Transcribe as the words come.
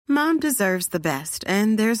Mom deserves the best,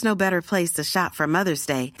 and there's no better place to shop for Mother's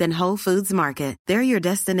Day than Whole Foods Market. They're your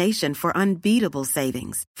destination for unbeatable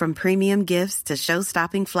savings, from premium gifts to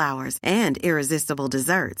show-stopping flowers and irresistible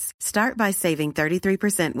desserts. Start by saving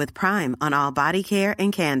 33% with Prime on all body care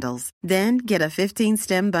and candles. Then get a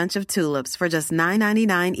 15-stem bunch of tulips for just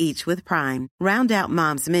 $9.99 each with Prime. Round out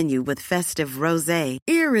Mom's menu with festive rosé,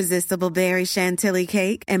 irresistible berry chantilly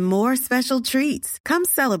cake, and more special treats. Come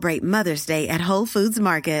celebrate Mother's Day at Whole Foods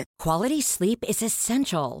Market. Quality sleep is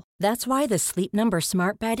essential. That's why the Sleep Number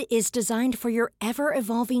Smart Bed is designed for your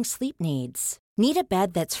ever-evolving sleep needs. Need a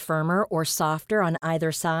bed that's firmer or softer on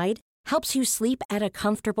either side? Helps you sleep at a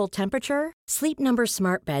comfortable temperature? Sleep Number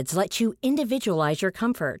Smart Beds let you individualize your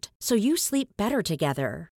comfort, so you sleep better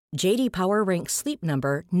together. J.D. Power ranks Sleep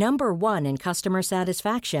Number number 1 in customer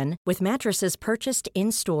satisfaction with mattresses purchased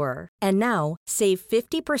in-store. And now, save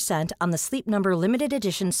 50% on the Sleep Number Limited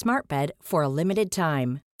Edition Smart Bed for a limited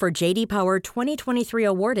time. For J.D. Power 2023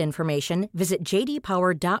 award information, visit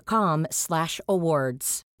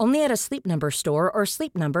jdpower.com/awards. Only at a Sleep Number store or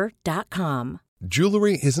sleepnumber.com.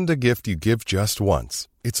 Jewelry isn't a gift you give just once.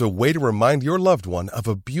 It's a way to remind your loved one of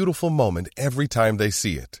a beautiful moment every time they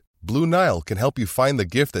see it. Blue Nile can help you find the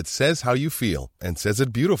gift that says how you feel and says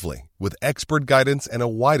it beautifully, with expert guidance and a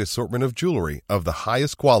wide assortment of jewelry of the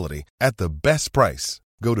highest quality at the best price.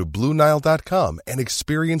 Go to BlueNile.com and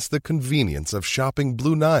experience the convenience of shopping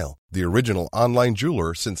Blue Nile, the original online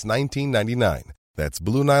jeweler since 1999. That's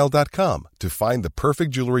BlueNile.com to find the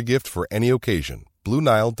perfect jewelry gift for any occasion.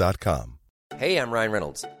 BlueNile.com. Hey, I'm Ryan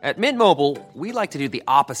Reynolds. At Mint Mobile, we like to do the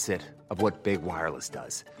opposite of what Big Wireless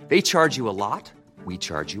does. They charge you a lot. We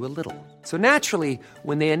charge you a little. So naturally,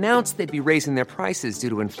 when they announced they'd be raising their prices due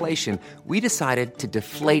to inflation, we decided to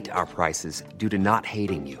deflate our prices due to not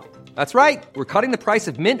hating you. That's right. We're cutting the price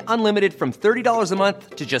of Mint Unlimited from $30 a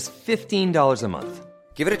month to just $15 a month.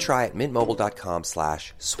 Give it a try at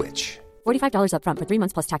mintmobile.com/switch. $45 up front for 3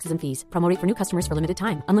 months plus taxes and fees. Promo rate for new customers for limited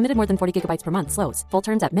time. Unlimited more than 40 gigabytes per month. Slows full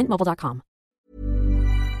terms at mintmobile.com.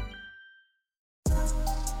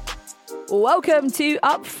 Welcome to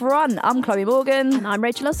Up Front. I'm Chloe Morgan. And I'm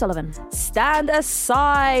Rachel O'Sullivan. Stand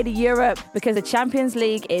aside, Europe, because the Champions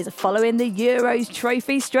League is following the Euros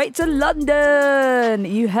trophy straight to London.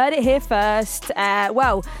 You heard it here first.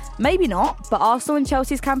 Well, maybe not, but Arsenal and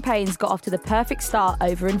Chelsea's campaigns got off to the perfect start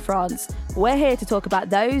over in France. We're here to talk about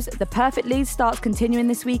those, the perfect lead starts continuing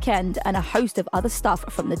this weekend, and a host of other stuff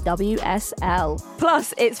from the WSL.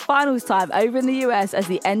 Plus, it's finals time over in the US as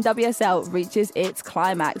the NWSL reaches its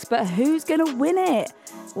climax. But who's going to win it?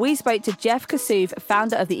 We spoke to Jeff Kassouf,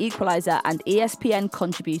 founder of The Equalizer and ESPN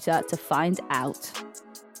contributor, to find out.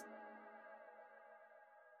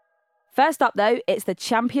 First up, though, it's the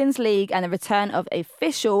Champions League and the return of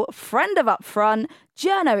official friend of Up Front,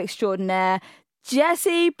 journo extraordinaire,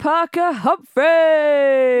 Jessie Parker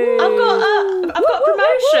Humphrey. I've got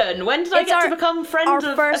promotion. When did I get to become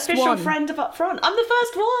official friend of Up Front? I'm the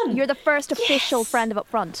first one. You're the first official friend of Up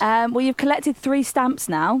Front. Well, you've collected 3 stamps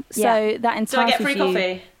now, so that entices you. Do I get free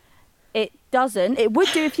coffee? It doesn't. It would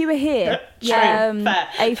do if you were here. Fair.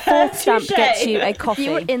 A 4th stamp gets you a coffee. If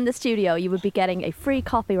you were in the studio, you would be getting a free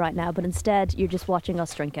coffee right now, but instead you're just watching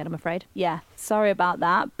us drink it, I'm afraid. Yeah, sorry about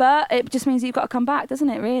that. But it just means that you've got to come back, doesn't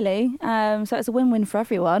it, really? So it's a win-win for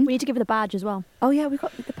everyone. We need to give her the badge as well. Oh, yeah, we've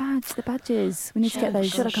got the badges. We need to get those.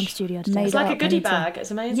 Should have come studio today. It's like a goodie bag.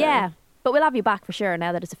 It's amazing. Yeah. But we'll have you back for sure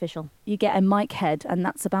now that it's official. You get a mic head, and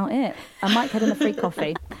that's about it. A mic head and a free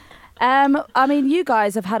coffee. I mean, you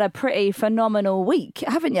guys have had a pretty phenomenal week,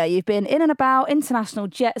 haven't you? You've been in and about, international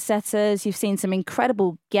jet setters. You've seen some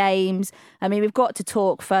incredible games. I mean, we've got to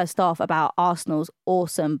talk first off about Arsenal's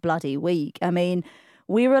awesome bloody week. I mean,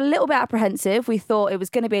 we were a little bit apprehensive. We thought it was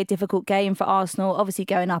going to be a difficult game for Arsenal, obviously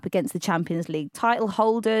going up against the Champions League title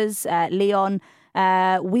holders, Lyon.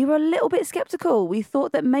 We were a little bit sceptical. We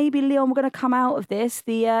thought that maybe Lyon were going to come out of this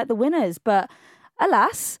the winners, but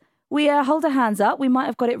alas, we hold our hands up. We might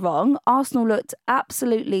have got it wrong. Arsenal looked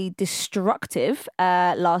absolutely destructive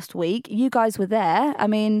last week. You guys were there. I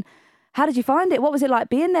mean, how did you find it? What was it like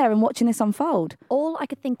being there and watching this unfold? All I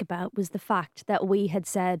could think about was the fact that we had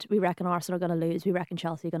said, we reckon Arsenal are going to lose, we reckon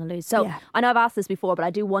Chelsea are going to lose. So I know I've asked this before, but I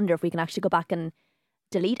do wonder if we can actually go back and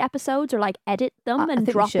delete episodes or like edit them and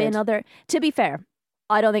drop in other... To be fair,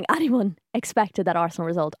 I don't think anyone expected that Arsenal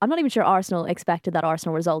result. I'm not even sure Arsenal expected that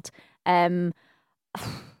Arsenal result.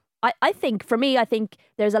 I think, for me, I think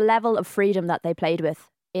there's a level of freedom that they played with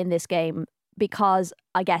in this game because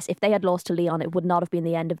I guess if they had lost to Lyon, it would not have been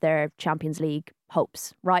the end of their Champions League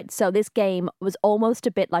hopes, right? So this game was almost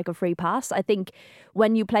a bit like a free pass. I think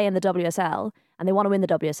when you play in the WSL and they want to win the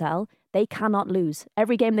WSL, they cannot lose.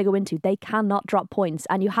 Every game they go into, they cannot drop points.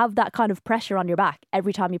 And you have that kind of pressure on your back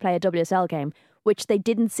every time you play a WSL game, which they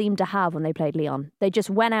didn't seem to have when they played Lyon. They just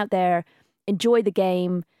went out there, enjoyed the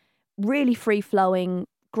game, really free-flowing,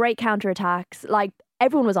 great counter-attacks. Like,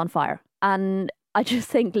 everyone was on fire. And I just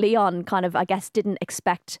think Lyon kind of, I guess, didn't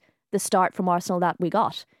expect the start from Arsenal that we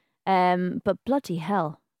got. But bloody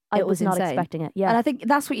hell. I was not expecting it. Yeah. And I think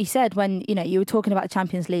that's what you said when, you were talking about the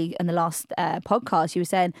Champions League in the last podcast. You were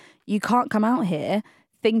saying you can't come out here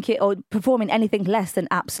performing anything less than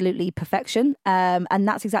absolutely perfection. And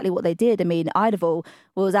that's exactly what they did. I mean, Eidevall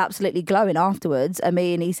was absolutely glowing afterwards. I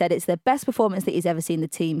mean, he said it's the best performance that he's ever seen the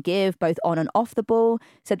team give, both on and off the ball.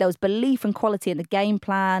 Said there was belief and quality in the game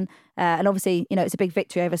plan. And obviously, it's a big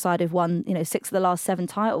victory over a side who've won, 6 of the last 7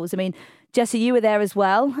 titles. I mean, Jessie, you were there as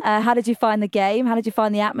well. How did you find the game? How did you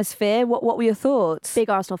find the atmosphere? What were your thoughts? Big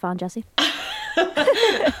Arsenal fan, Jessie.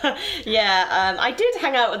 Yeah, I did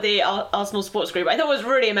hang out with the Arsenal sports group. I thought it was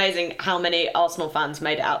really amazing how many Arsenal fans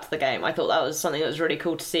made it out to the game. I thought that was something that was really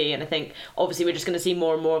cool to see, and I think obviously we're just going to see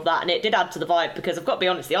more and more of that, and it did add to the vibe because I've got to be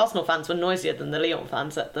honest, the Arsenal fans were noisier than the Lyon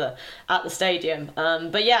fans at the stadium.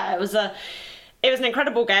 But yeah, it was an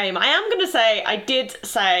incredible game. I am going to say, I did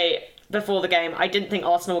say before the game, I didn't think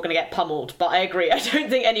Arsenal were going to get pummeled, but I agree. I don't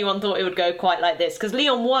think anyone thought it would go quite like this because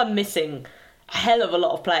Lyon were missing a hell of a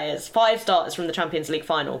lot of players, 5 starters from the Champions League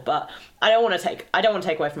final. But I don't want to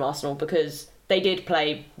take away from Arsenal because they did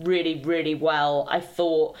play really, really well. I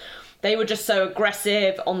thought they were just so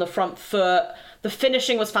aggressive on the front foot. The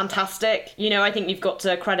finishing was fantastic. I think you've got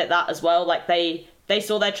to credit that as well. Like they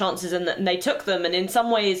saw their chances and they took them, and in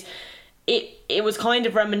some ways it was kind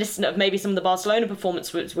of reminiscent of maybe some of the Barcelona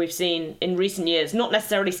performances we've seen in recent years. Not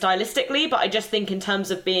necessarily stylistically, but I just think in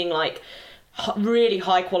terms of being like really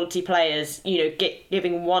high quality players,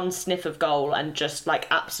 giving one sniff of goal and just like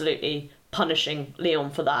absolutely punishing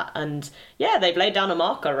Lyon for that. And yeah, they've laid down a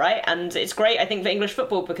marker, right? And it's great, I think, for English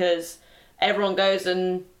football because everyone goes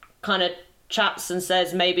and kind of chats and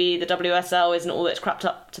says maybe the WSL isn't all that it's cracked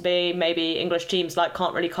up to be. Maybe English teams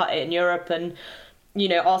can't really cut it in Europe, and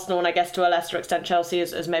Arsenal and I guess to a lesser extent Chelsea,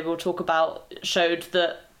 as maybe we'll talk about, showed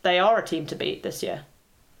that they are a team to beat this year.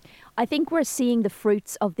 I think we're seeing the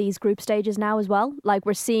fruits of these group stages now as well. Like,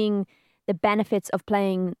 we're seeing the benefits of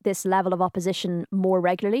playing this level of opposition more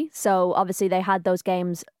regularly. So obviously they had those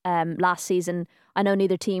games last season. I know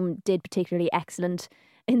neither team did particularly excellent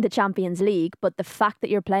in the Champions League, but the fact that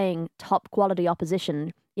you're playing top quality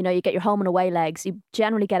opposition, you get your home and away legs, you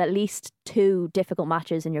generally get at least 2 difficult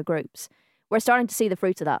matches in your groups. We're starting to see the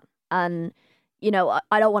fruits of that. And,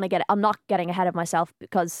 I don't want to I'm not getting ahead of myself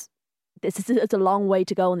because it's a long way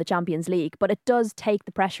to go in the Champions League, but it does take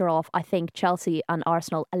the pressure off, I think, Chelsea and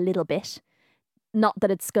Arsenal a little bit. Not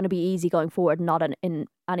that it's going to be easy going forward, not in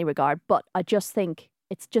any regard, but I just think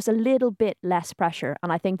it's just a little bit less pressure.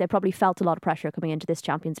 And I think they probably felt a lot of pressure coming into this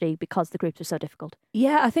Champions League because the groups are so difficult.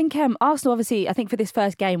 Yeah, I think Arsenal, obviously, I think for this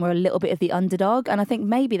first game were a little bit of the underdog. And I think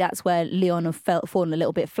maybe that's where Lyon have fallen a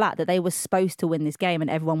little bit flat, that they were supposed to win this game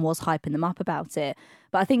and everyone was hyping them up about it.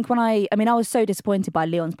 But I think I was so disappointed by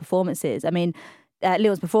Lyon's performances. I mean,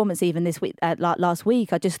 Lyon's performance even this week, last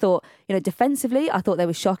week, I just thought, defensively, I thought they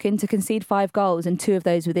were shocking to concede 5 goals and 2 of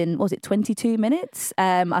those within, 22 minutes?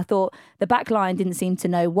 I thought the back line didn't seem to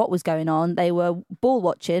know what was going on. They were ball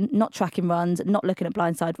watching, not tracking runs, not looking at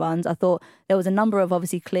blindside runs. I thought there was a number of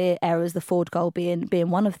obviously clear errors, the forward goal being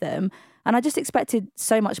one of them. And I just expected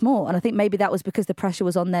so much more. And I think maybe that was because the pressure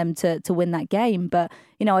was on them to win that game. But,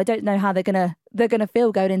 I don't know how they're gonna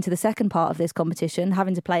feel going into the second part of this competition,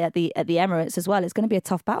 having to play at the Emirates as well. It's going to be a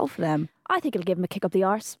tough battle for them. I think it'll give them a kick up the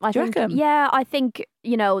arse. Do you reckon? Yeah, I think,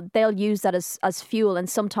 they'll use that as fuel. And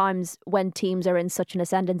sometimes when teams are in such an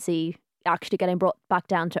ascendancy, actually getting brought back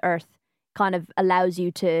down to earth kind of allows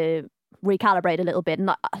you to recalibrate a little bit.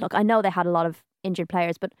 And look, I know they had a lot of injured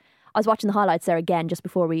players, but I was watching the highlights there again just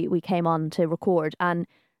before we came on to record, and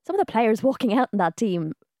some of the players walking out in that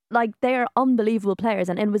team, like, they're unbelievable players,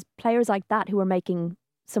 and it was players like that who were making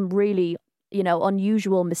some really,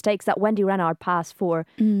 unusual mistakes. That Wendy Renard pass for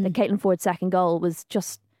the Caitlin Ford second goal was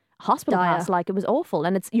just a hospital pass. Like, it was awful,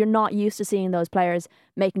 and you're not used to seeing those players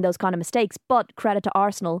making those kind of mistakes. But credit to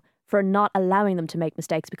Arsenal for not allowing them to make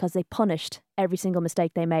mistakes, because they punished every single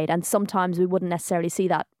mistake they made. And sometimes we wouldn't necessarily see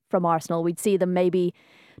that from Arsenal. We'd see them maybe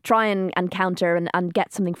try and counter and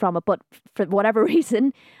get something from it, but for whatever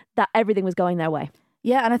reason, that everything was going their way.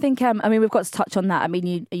 Yeah, and I think, we've got to touch on that. I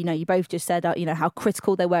mean, you both just said, how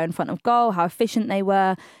critical they were in front of goal, how efficient they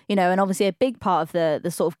were, and obviously a big part of the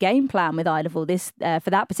sort of game plan with Eidevall for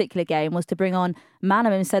that particular game was to bring on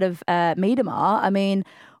Manum instead of Miedemar. I mean,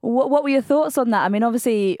 what were your thoughts on that? I mean,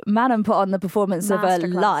 obviously, Manum put on the performance of her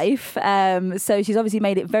life. So she's obviously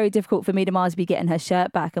made it very difficult for Miedemar to be getting her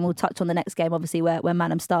shirt back. And we'll touch on the next game, obviously, where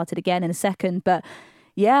Manum started again in a second. But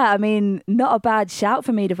yeah, I mean, not a bad shout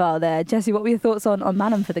for Miedemar there. Jesse, what were your thoughts on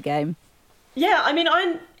Manum for the game? Yeah, I mean,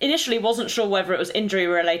 I initially wasn't sure whether it was injury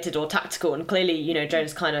related or tactical, and clearly,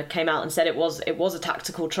 Jonas kind of came out and said it was a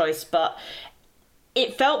tactical choice, but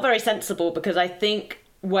it felt very sensible because I think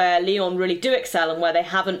where Lyon really do excel and where they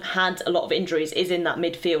haven't had a lot of injuries is in that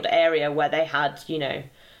midfield area where they had,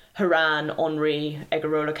 Haran, Henry,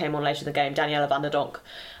 Egarola came on later in the game, Daniela van der Donk,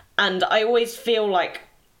 and I always feel like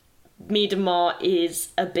Miedemar is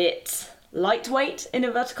a bit lightweight in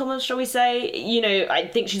inverted commas, shall we say. I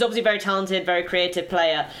think she's obviously a very talented, very creative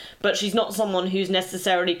player, but she's not someone who's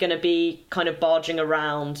necessarily going to be kind of barging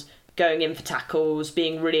around, going in for tackles,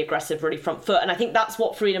 being really aggressive, really front foot. And I think that's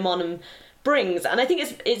what Frida Maanum brings. And I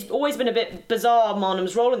think it's always been a bit bizarre,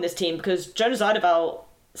 Maanum's role in this team, because Jonas Eidevall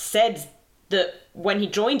said that when he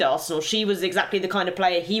joined Arsenal, she was exactly the kind of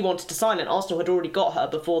player he wanted to sign, and Arsenal had already got her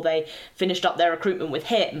before they finished up their recruitment with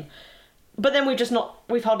him. But then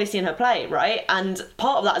we've hardly seen her play, right? And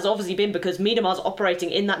part of that has obviously been because Miedemar's operating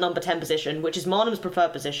in that number 10 position, which is Maanum's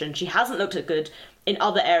preferred position. She hasn't looked as good in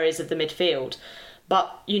other areas of the midfield.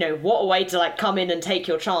 But, what a way to come in and take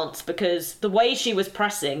your chance, because the way she was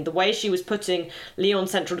pressing, the way she was putting Lyon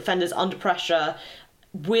central defenders under pressure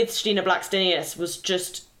with Stina Blackstenius was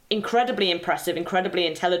just incredibly impressive, incredibly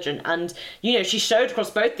intelligent. And, she showed across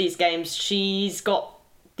both these games, she's got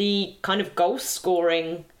the kind of goal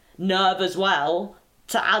scoring nerve as well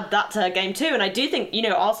to add that to her game too. And I do think,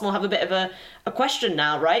 Arsenal have a bit of a question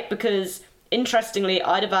now, right? Because interestingly,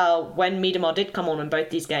 Eidevall, when Miedemar did come on in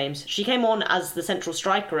both these games, she came on as the central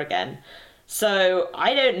striker again. So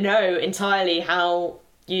I don't know entirely how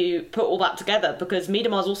you put all that together, because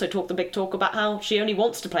Miedemar's also talked the big talk about how she only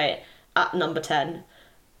wants to play it at number 10.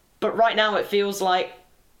 But right now it feels like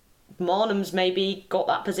Maanum's maybe got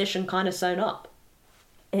that position kind of sewn up.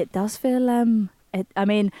 It does feel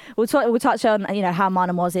we'll touch on how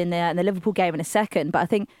Maanum was in the Liverpool game in a second, but I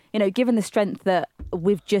think given the strength that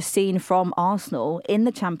we've just seen from Arsenal in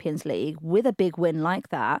the Champions League with a big win like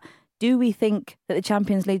that, do we think that the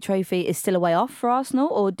Champions League trophy is still a way off for Arsenal,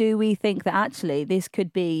 or do we think that actually this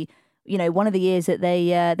could be one of the years that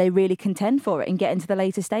they really contend for it and get into the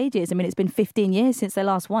later stages? I mean, it's been 15 years since they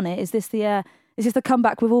last won it. Is this the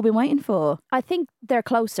comeback we've all been waiting for? I think they're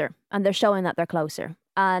closer, and they're showing that they're closer,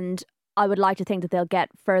 and I would like to think that they'll get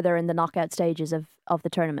further in the knockout stages of the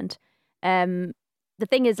tournament. The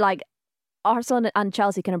thing is, Arsenal and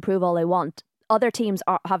Chelsea can improve all they want. Other teams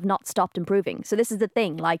have not stopped improving. So this is the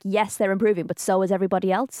thing. Yes, they're improving, but so is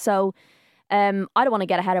everybody else. So I don't want to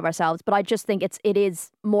get ahead of ourselves, but I just think it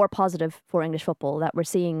is more positive for English football that we're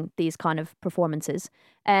seeing these kind of performances.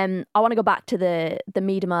 I want to go back to the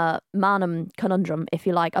Miedemar-Maanum conundrum, if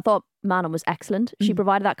you like. I thought Maanum was excellent. She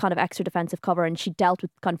provided that kind of extra defensive cover, and she dealt with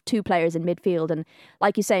kind of two players in midfield. And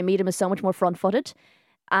like you say, Miedemar is so much more front-footed.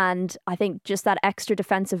 And I think just that extra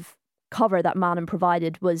defensive cover that Maanum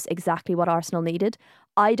provided was exactly what Arsenal needed.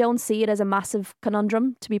 I don't see it as a massive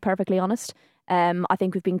conundrum, to be perfectly honest. I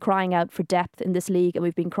think we've been crying out for depth in this league, and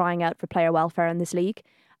we've been crying out for player welfare in this league.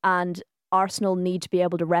 And Arsenal need to be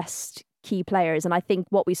able to rest key players. And I think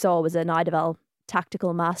what we saw was an Eidevall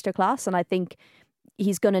tactical masterclass. And I think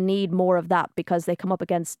he's going to need more of that, because they come up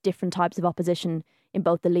against different types of opposition in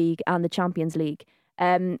both the league and the Champions League.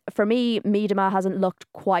 For me, Miedemar hasn't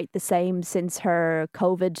looked quite the same since her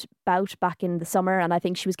COVID bout back in the summer. And I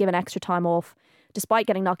think she was given extra time off, despite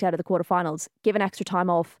getting knocked out of the quarterfinals, given extra time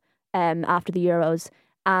off after the Euros,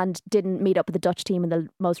 and didn't meet up with the Dutch team in the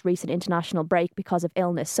most recent international break because of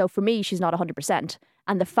illness. So for me, she's not 100%.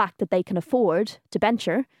 And the fact that they can afford to bench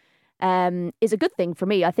her is a good thing for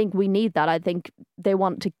me. I think we need that. I think they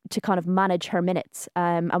want to kind of manage her minutes.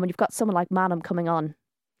 And when you've got someone like Maanum coming on,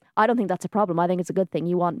 I don't think that's a problem. I think it's a good thing.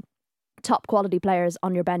 You want top quality players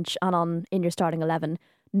on your bench and in your starting 11,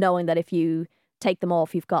 knowing that if you take them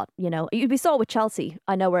off, you've got, we saw it with Chelsea.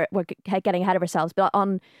 I know we're getting ahead of ourselves, but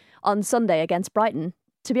on Sunday against Brighton,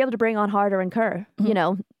 to be able to bring on Harder and Kerr,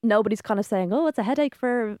 nobody's kind of saying, oh, it's a headache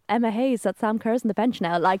for Emma Hayes that Sam Kerr's on the bench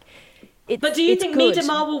now. But do you think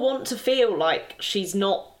Miedemar will want to feel like she's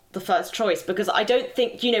not the first choice? Because I don't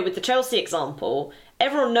think, with the Chelsea example,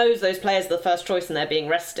 everyone knows those players are the first choice and they're being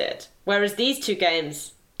rested. Whereas these two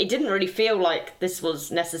games, it didn't really feel like this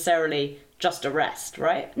was necessarily just a rest,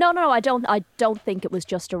 right? No, I don't think it was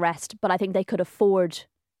just a rest, but I think they could afford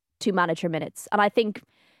to manage her minutes. And I think,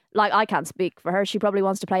 like, I can't speak for her, she probably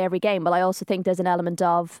wants to play every game, but I also think there's an element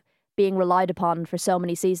of being relied upon for so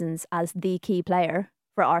many seasons as the key player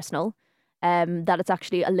for Arsenal, that it's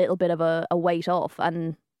actually a little bit of a weight off.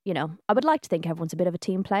 And, you know, I would like to think everyone's a bit of a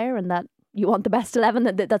team player and that you want the best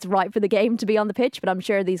 11 that's right for the game to be on the pitch, but I'm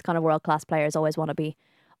sure these kind of world-class players always want to be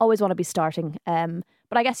starting.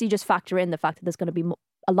 But I guess you just factor in the fact that there's going to be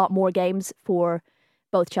a lot more games for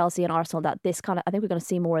both Chelsea and Arsenal, that I think we're going to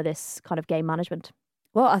see more of this kind of game management.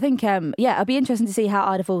 Well, I think, it'll be interesting to see how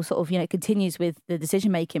Eidevall sort of, continues with the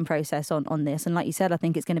decision-making process on this. And like you said, I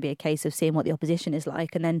think it's going to be a case of seeing what the opposition is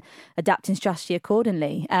like and then adapting strategy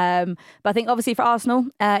accordingly. But I think obviously for Arsenal,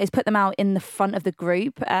 it's put them out in the front of the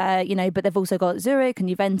group, but they've also got Zurich and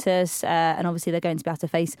Juventus, and obviously they're going to be able to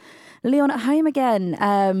face Lyon at home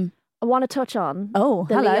again. I want to touch on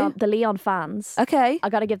the Lyon fans. Okay. I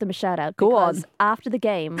got to give them a shout out. Go on. After the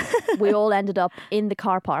game, we all ended up in the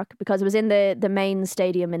car park because it was in the main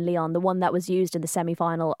stadium in Lyon, the one that was used in the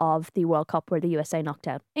semi-final of the World Cup where the USA knocked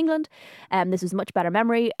out England. This was much better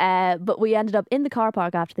memory. But we ended up in the car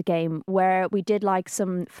park after the game where we did like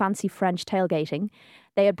some fancy French tailgating.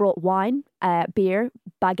 They had brought wine, beer,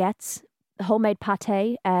 baguettes, homemade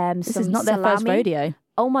pâté. This is not their first rodeo.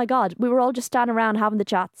 Oh my God. We were all just standing around having the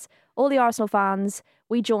chats. All the Arsenal fans,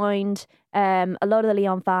 we joined, a lot of the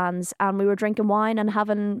Lyon fans, and we were drinking wine and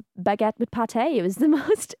having baguette with pâté. It was the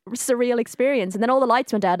most surreal experience. And then all the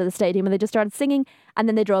lights went out of the stadium and they just started singing, and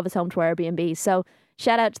then they drove us home to our Airbnb. So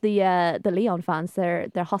shout out to the Lyon fans. Their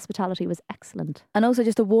hospitality was excellent. And also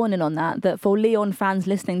just a warning on that for Lyon fans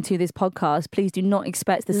listening to this podcast, please do not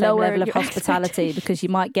expect the same level of hospitality because you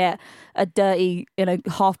might get a dirty,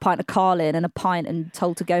 half pint of Carlin and a pint and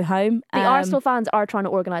told to go home. The Arsenal fans are trying to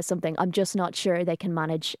organise something. I'm just not sure they can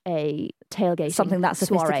manage a tailgate. Something that's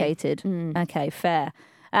sophisticated. Okay, fair.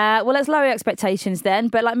 Well, let's lower expectations then.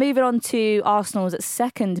 But moving on to Arsenal's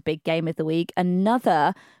second big game of the week,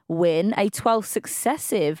 another win, a 12th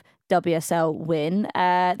successive WSL win.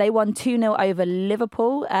 They won 2-0 over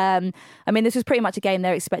Liverpool. This was pretty much a game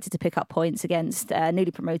they're expected to pick up points against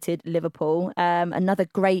newly promoted Liverpool. Another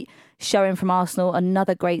great showing from Arsenal,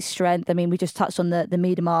 another great strength. We just touched on the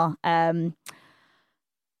Miedema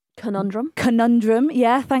Conundrum.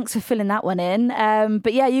 Yeah, thanks for filling that one in.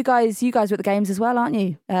 But yeah, you guys were at the games as well, aren't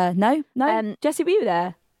you? No? Jessie, were you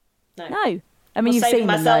there? No. You've seen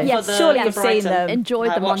them though. Yes, surely you've seen them. Enjoyed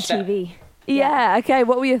them on TV. Yeah, okay.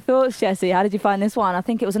 What were your thoughts, Jessie? How did you find this one? I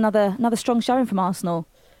think it was another strong showing from Arsenal.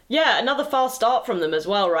 Yeah, another fast start from them as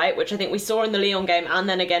well, right? Which I think we saw in the Lyon game and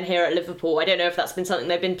then again here at Liverpool. I don't know if that's been something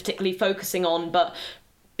they've been particularly focusing on, but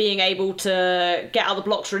being able to get out the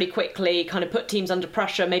blocks really quickly, kind of put teams under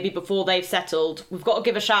pressure maybe before they've settled. We've got to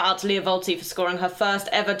give a shout out to Lia Volti for scoring her first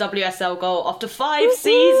ever WSL goal after 5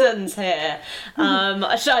 seasons here.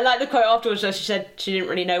 I like the quote afterwards where she said she didn't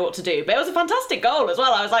really know what to do, but it was a fantastic goal as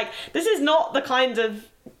well. I was like, this is not the kind of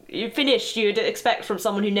finish you'd expect from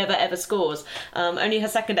someone who never ever scores. Only her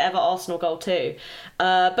second ever Arsenal goal too.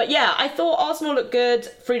 But yeah, I thought Arsenal looked good.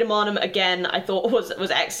 Frida Arnhem again, I thought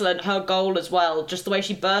was excellent. Her goal as well, just the way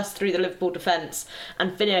she burst through the Liverpool defence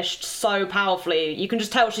and finished so powerfully. You can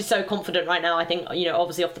just tell she's so confident right now. I think,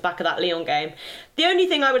 obviously off the back of that Lyon game. The only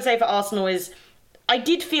thing I would say for Arsenal is I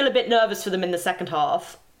did feel a bit nervous for them in the second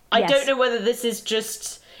half. I don't know whether this is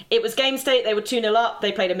just, it was game state, they were 2-0 up,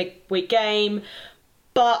 they played a midweek game.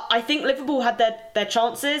 But I think Liverpool had their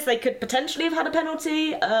chances. They could potentially have had a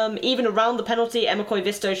penalty. Even around the penalty, Emma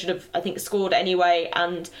Koivisto should have, I think, scored anyway.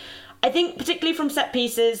 And I think particularly from set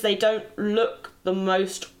pieces, they don't look the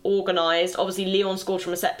most organised. Obviously, Lyon scored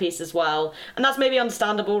from a set piece as well. And that's maybe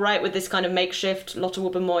understandable, right, with this kind of makeshift Lotte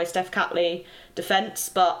Wubben-Moy, Steph Catley defence.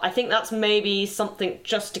 But I think that's maybe something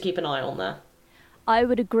just to keep an eye on there. I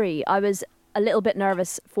would agree. I was a little bit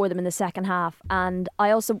nervous for them in the second half, and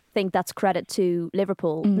I also think that's credit to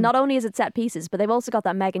Liverpool. Not only is it set pieces, but they've also got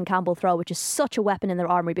that Megan Campbell throw, which is such a weapon in their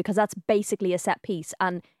armoury because that's basically a set piece,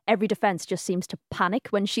 and every defence just seems to panic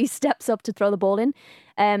when she steps up to throw the ball in.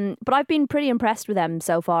 But I've been pretty impressed with them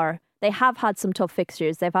so far. They have had some tough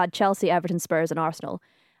fixtures. They've had Chelsea, Everton, Spurs and Arsenal.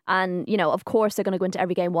 And, of course they're going to go into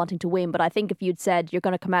every game wanting to win, but I think if you'd said you're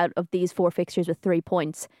going to come out of these 4 fixtures with 3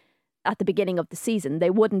 points at the beginning of the season, they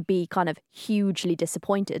wouldn't be kind of hugely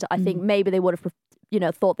disappointed. I think maybe they would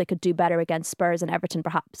have, thought they could do better against Spurs and Everton,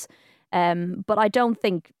 perhaps. But I don't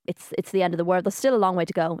think it's the end of the world. There's still a long way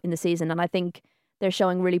to go in the season, and I think they're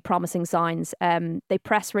showing really promising signs. They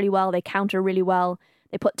press really well, they counter really well,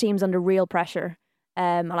 they put teams under real pressure.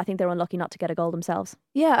 And I think they're unlucky not to get a goal themselves.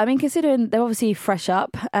 Yeah, I mean, considering they're obviously fresh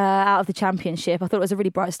up out of the Championship, I thought it was a really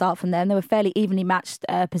bright start from them. They were fairly evenly matched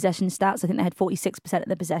possession stats. I think they had 46% of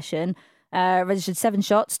the possession. Registered 7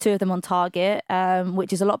 shots, 2 of them on target,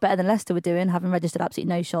 which is a lot better than Leicester were doing, having registered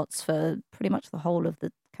absolutely no shots for pretty much the whole of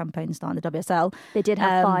the campaign starting the WSL. They did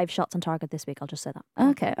have 5 shots on target this week, I'll just say that.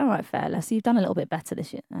 Okay, all right, fair. Leicester, you've done a little bit better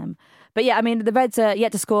this year. But yeah, I mean, the Reds are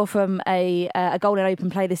yet to score from a goal in open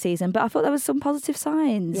play this season, but I thought there was some positive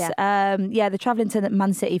signs. Yeah, they're travelling to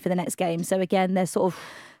Man City for the next game, so again, their sort of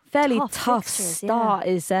fairly tough start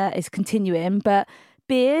is continuing, but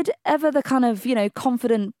Beard, ever the kind of,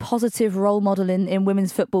 confident, positive role model in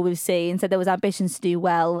women's football we've seen, so there was ambitions to do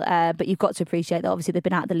well, but you've got to appreciate that obviously they've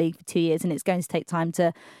been out of the league for 2 years and it's going to take time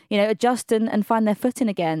to, adjust and find their footing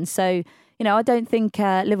again. So, I don't think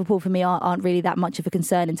Liverpool for me aren't really that much of a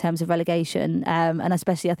concern in terms of relegation, and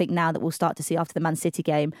especially I think now that we'll start to see after the Man City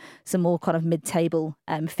game some more kind of mid-table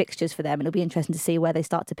fixtures for them, and it'll be interesting to see where they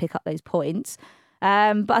start to pick up those points.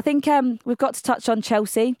 But I think we've got to touch on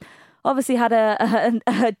Chelsea. Obviously had a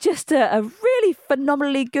really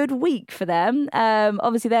phenomenally good week for them.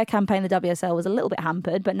 Obviously their campaign, the WSL, was a little bit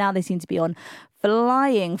hampered, but now they seem to be on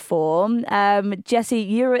flying form. Jessie,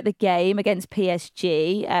 you were at the game against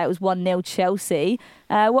PSG. It was 1-0 Chelsea.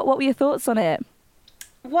 What were your thoughts on it?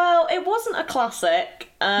 Well, it wasn't a classic.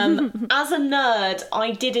 As a nerd, I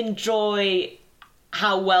did enjoy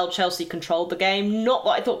how well Chelsea controlled the game. Not that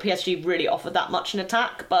I thought PSG really offered that much in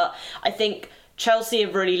attack, but I think Chelsea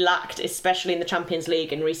have really lacked, especially in the Champions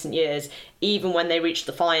League in recent years, even when they reach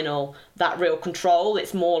the final, that real control.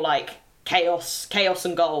 It's more like chaos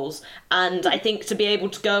and goals. And I think to be able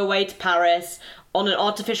to go away to Paris on an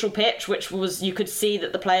artificial pitch, which was, you could see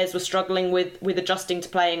that the players were struggling with adjusting to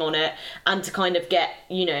playing on it, and to kind of get,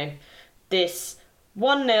 this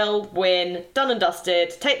 1-0 win, done and dusted,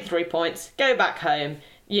 take the 3 points, go back home.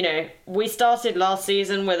 We started last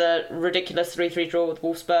season with a ridiculous 3-3 draw with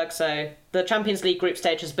Wolfsburg, so the Champions League group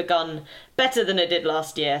stage has begun better than it did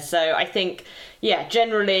last year. So I think,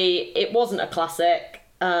 generally it wasn't a classic.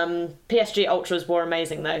 PSG Ultras were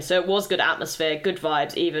amazing though, so it was good atmosphere, good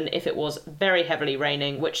vibes, even if it was very heavily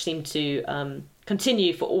raining, which seemed to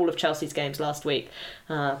continue for all of Chelsea's games last week.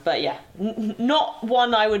 But yeah, not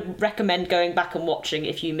one I would recommend going back and watching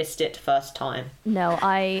if you missed it first time. No,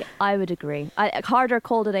 I would agree. Harder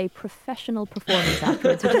called it a professional performance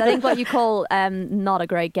afterwards, which is I think what you call not a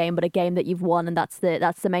great game, but a game that you've won, and that's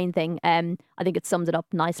the main thing. I think it sums it up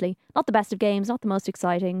nicely. Not the best of games, not the most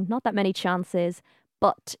exciting, not that many chances,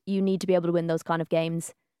 but you need to be able to win those kind of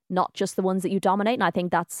games, not just the ones that you dominate. And I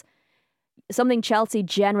think that's something Chelsea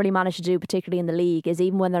generally manage to do, particularly in the league, is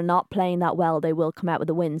even when they're not playing that well, they will come out with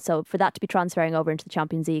a win. So for that to be transferring over into the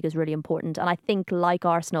Champions League is really important. And I think, like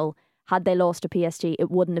Arsenal, had they lost to PSG, it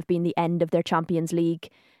wouldn't have been the end of their Champions League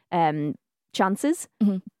chances.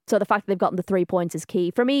 Mm-hmm. So the fact that they've gotten the 3 points is key.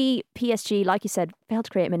 For me, PSG, like you said, failed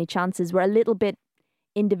to create many chances. Were a little bit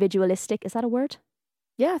individualistic. Is that a word?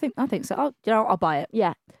 Yeah, I think so. I'll buy it.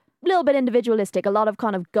 Yeah. A little bit individualistic, a lot of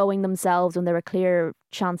kind of going themselves when there were clear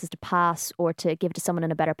chances to pass or to give to someone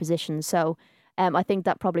in a better position. So I think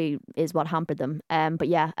that probably is what hampered them. But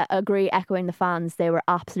yeah, I agree, echoing the fans, they were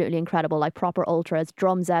absolutely incredible, like proper ultras,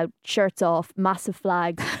 drums out, shirts off, massive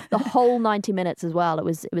flags, the whole 90 minutes as well. It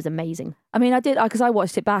was amazing. I mean, I did, because I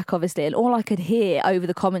watched it back, obviously, and all I could hear over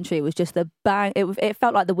the commentary was just the bang. It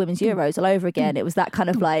felt like the Women's Euros all over again. It was that kind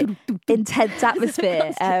of like intense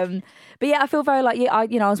atmosphere. But yeah, I feel very like, I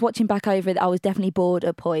was watching back over it. I was definitely bored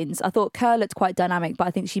at points. I thought Kerr looked quite dynamic, but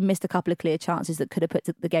I think she missed a couple of clear chances that could have put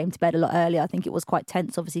the game to bed a lot earlier. I think it was quite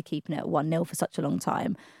tense, obviously, keeping it at 1-0 for such a long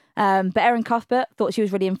time. But Erin Cuthbert, thought she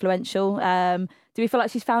was really influential. Do we feel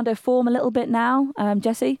like she's found her form a little bit now,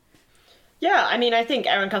 Jessie? Yeah, I mean, I think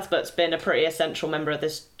Erin Cuthbert's been a pretty essential member of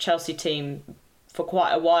this Chelsea team for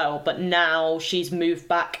quite a while, but now she's moved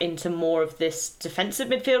back into more of this defensive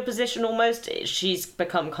midfield position almost. She's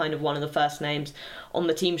become kind of one of the first names on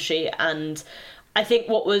the team sheet, and I think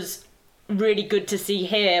what was really good to see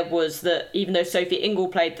here was that even though Sophie Ingle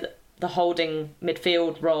played the holding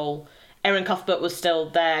midfield role, Erin Cuthbert was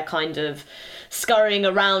still there kind of scurrying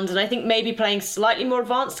around, and I think maybe playing slightly more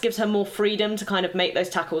advanced gives her more freedom to kind of make those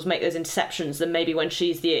tackles, make those interceptions than maybe when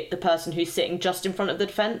she's the person who's sitting just in front of the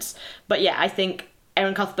defence. But yeah, I think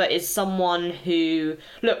Erin Cuthbert is someone who...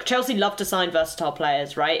 Look, Chelsea love to sign versatile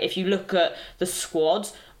players, right? If you look at the squad,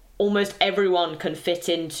 almost everyone can fit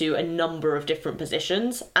into a number of different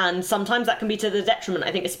positions, and sometimes that can be to the detriment.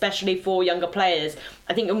 I think especially for younger players,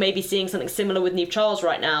 I think you're maybe seeing something similar with Niamh Charles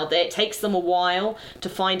right now, that it takes them a while to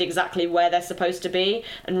find exactly where they're supposed to be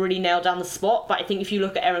and really nail down the spot. But I think if you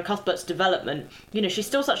look at Erin Cuthbert's development, you know, she's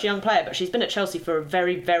still such a young player, but she's been at Chelsea for a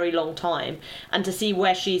very, very long time, and to see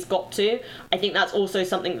where she's got to, I think that's also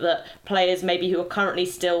something that players maybe who are currently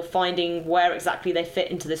still finding where exactly they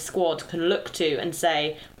fit into this squad can look to and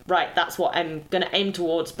say, right, that's what I'm going to aim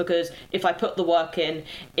towards, because if I put the work in,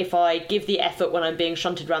 if I give the effort when I'm being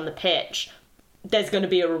shunted around the pitch, there's going to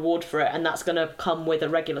be a reward for it, and that's going to come with a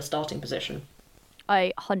regular starting position.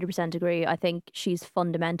 I 100% agree. I think she's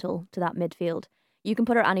fundamental to that midfield. You can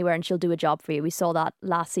put her anywhere and she'll do a job for you. We saw that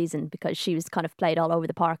last season because she was kind of played all over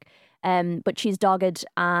the park. But she's dogged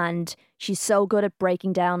and she's so good at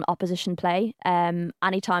breaking down opposition play.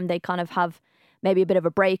 Anytime they kind of have maybe a bit of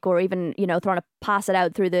a break, or even, you know, trying to pass it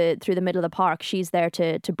out through the middle of the park, she's there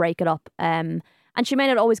to break it up. And she may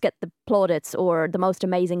not always get the plaudits or the most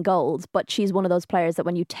amazing goals, but she's one of those players that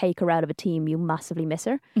when you take her out of a team, you massively miss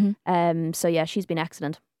her. So yeah, she's been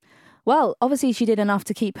excellent. Well, obviously she did enough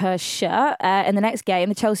to keep her shirt. In the next game,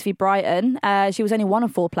 the Chelsea v Brighton, she was only one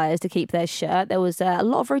of 4 players to keep their shirt. There was a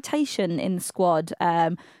lot of rotation in the squad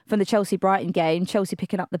from the Chelsea-Brighton game, Chelsea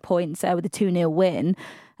picking up the points with a 2-0 win.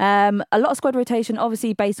 A lot of squad rotation,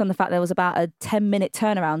 obviously based on the fact there was about a 10-minute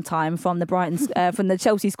turnaround time from the from the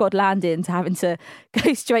Chelsea squad landing to having to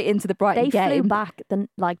go straight into the Brighton game. They flew back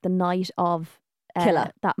the night of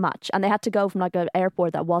that match, and they had to go from like an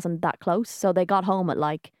airport that wasn't that close, so they got home at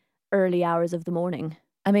like early hours of the morning.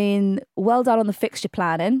 I mean, well done on the fixture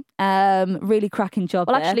planning. Really cracking job.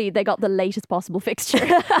 Well, there. actually, they got the latest possible fixture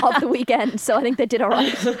of the weekend, so I think they did all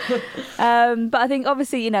right. But I think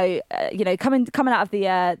obviously, coming out of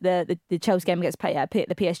the Chelsea game against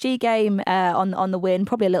the PSG game on the win,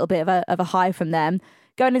 probably a little bit of a high from them.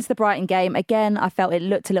 Going into the Brighton game, again, I felt it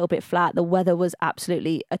looked a little bit flat. The weather was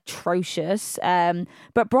absolutely atrocious.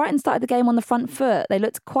 But Brighton started the game on the front foot. They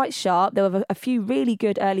looked quite sharp. There were a few really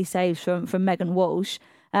good early saves from Megan Walsh.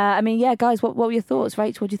 Guys, what were your thoughts?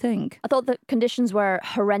 Rach, what do you think? I thought the conditions were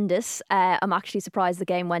horrendous. I'm actually surprised the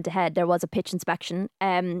game went ahead. There was a pitch inspection.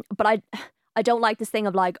 But I don't like this thing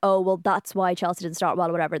of like, oh, well, that's why Chelsea didn't start well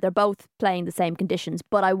or whatever. They're both playing the same conditions.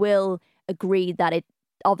 But I will agree that it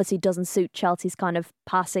obviously doesn't suit Chelsea's kind of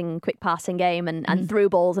quick passing game and through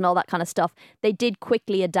balls and all that kind of stuff. They did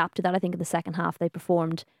quickly adapt to that. I think in the second half they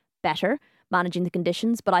performed better managing the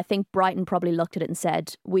conditions, but I think Brighton probably looked at it and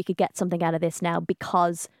said, we could get something out of this now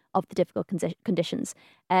because of the difficult conditions.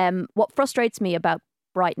 What frustrates me about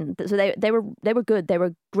Brighton, so they were good, they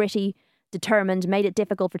were gritty, determined, made it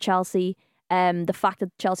difficult for Chelsea. The fact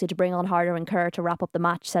that Chelsea had to bring on Harder and Kerr to wrap up the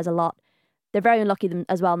match says a lot. They're very unlucky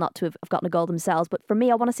as well not to have gotten a goal themselves. But for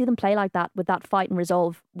me, I want to see them play like that, with that fight and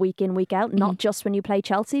resolve week in, week out, not just when you play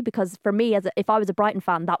Chelsea. Because for me, if I was a Brighton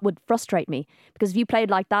fan, that would frustrate me. Because if you played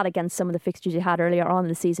like that against some of the fixtures you had earlier on in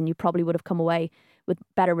the season, you probably would have come away with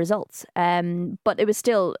better results. But it was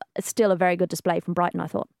still a very good display from Brighton, I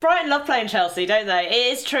thought. Brighton love playing Chelsea, don't they?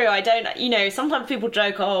 It is true. Sometimes people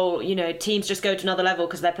joke, teams just go to another level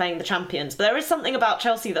because they're playing the champions. But there is something about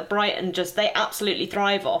Chelsea that Brighton they absolutely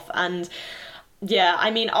thrive off. And yeah, I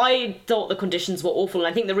mean, I thought the conditions were awful, and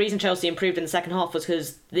I think the reason Chelsea improved in the second half was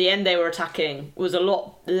because the end they were attacking was a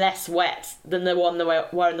lot less wet than the one they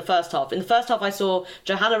were in the first half. In the first half, I saw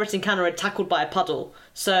Johanna Rytting-Kaneryd tackled by a puddle.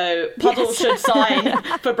 So Puddle should sign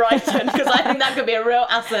for Brighton, because I think that could be a real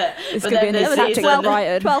asset. It's going to be an attacking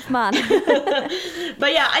Brighton. 12th man.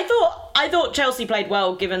 But yeah, I thought Chelsea played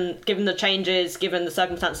well given the changes, given the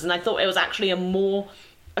circumstances, and I thought it was actually a more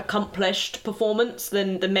accomplished performance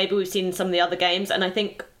than maybe we've seen in some of the other games. And I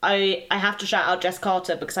think I have to shout out Jess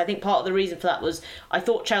Carter, because I think part of the reason for that was I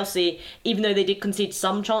thought Chelsea, even though they did concede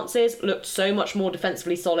some chances, looked so much more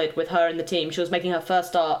defensively solid with her in the team. She was making her first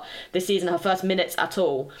start this season, her first minutes at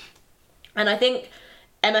all. And I think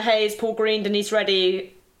Emma Hayes, Paul Green, Denise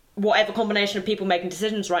Reddy, whatever combination of people making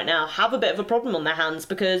decisions right now, have a bit of a problem on their hands,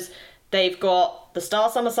 because they've got the star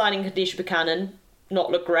summer signing Khadijah Buchanan,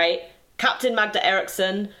 not look great. Captain Magda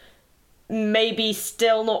Eriksson, maybe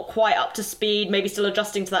still not quite up to speed, maybe still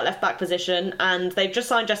adjusting to that left-back position. And they've just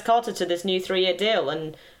signed Jess Carter to this new 3-year deal.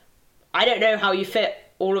 And I don't know how you fit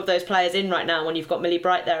all of those players in right now when you've got Millie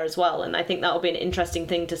Bright there as well. And I think that will be an interesting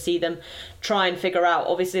thing to see them try and figure out.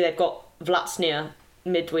 Obviously, they've got Vlatsnia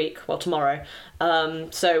tomorrow.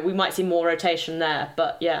 So we might see more rotation there.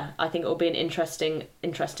 But yeah, I think it will be an interesting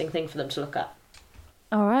thing for them to look at.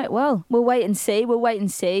 All right, well, we'll wait and see.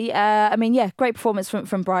 Great performance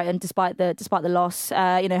from Brighton despite the loss.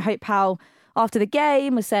 Hope Powell after the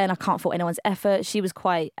game was saying, I can't fault anyone's effort. She was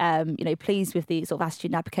quite, pleased with the sort of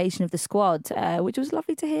attitude and application of the squad, which was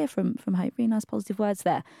lovely to hear from Hope. Really nice positive words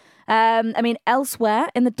there. Elsewhere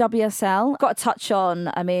in the WSL, got to touch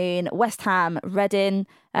on, West Ham, Reading.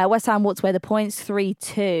 West Ham walked away the points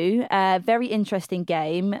 3-2. Very interesting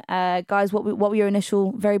game. Guys, what were your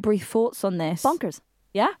initial very brief thoughts on this? Bonkers.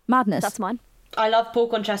 Yeah? Madness. That's mine. I love Paul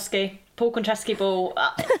Konchesky. Paul Konchesky ball.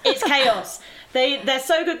 It's chaos. They're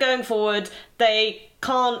so good going forward. They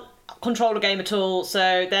can't control the game at all,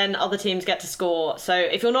 so then other teams get to score. So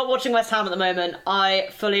if you're not watching West Ham at the moment, I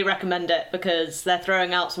fully recommend it because they're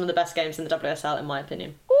throwing out some of the best games in the WSL, in my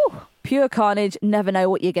opinion. Ooh, pure carnage. Never know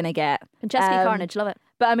what you're going to get. Konchesky carnage, love it.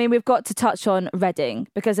 But we've got to touch on Reading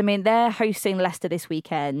because they're hosting Leicester this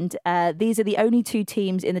weekend. These are the only two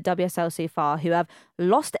teams in the WSL so far who have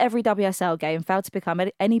lost every WSL game, failed to pick up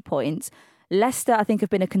any points. Leicester, I think, have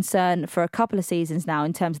been a concern for a couple of seasons now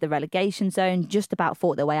in terms of the relegation zone, just about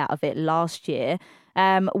fought their way out of it last year.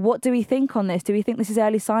 What do we think on this? Do we think this is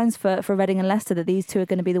early signs for Reading and Leicester that these two are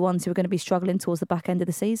going to be the ones who are going to be struggling towards the back end of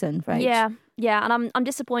the season? Right? Yeah, and I'm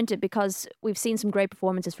disappointed because we've seen some great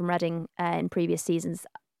performances from Reading in previous seasons.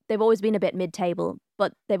 They've always been a bit mid-table,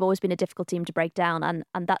 but they've always been a difficult team to break down, and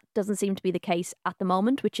that doesn't seem to be the case at the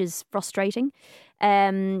moment, which is frustrating.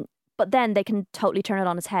 But then they can totally turn it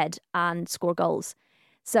on its head and score goals.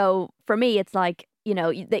 So for me, it's like,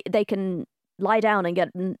 they can lie down and get,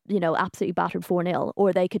 absolutely battered 4-0,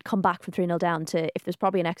 or they could come back from 3-0 down to, if there's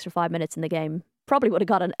probably an extra 5 minutes in the game, probably would have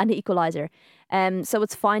got an equaliser. So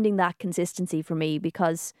it's finding that consistency for me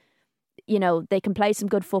because, they can play some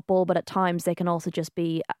good football, but at times they can also just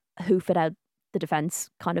be hoof it out the defence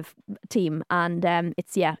kind of team. And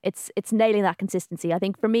it's nailing that consistency. I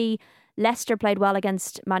think for me, Leicester played well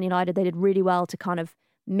against Man United. They did really well to kind of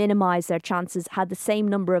minimise their chances, had the same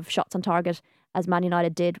number of shots on target as Man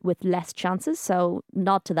United did with less chances. So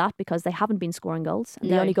nod to that because they haven't been scoring goals.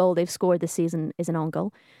 And the only goal they've scored this season is an own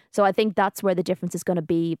goal. So I think that's where the difference is going to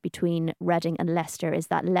be between Reading and Leicester, is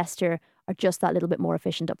that Leicester are just that little bit more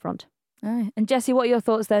efficient up front. Right. And Jessie, what are your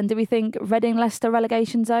thoughts then? Do we think Reading-Leicester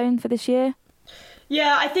relegation zone for this year?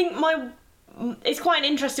 Yeah, I think it's quite an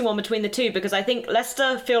interesting one between the two because I think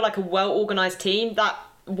Leicester feel like a well-organised team. That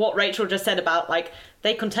what Rachel just said about,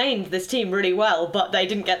 they contained this team really well, but they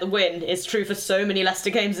didn't get the win is true for so many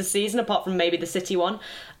Leicester games this season, apart from maybe the City one.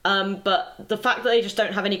 But the fact that they just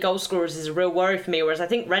don't have any goal scorers is a real worry for me, whereas I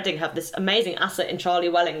think Reading have this amazing asset in Charlie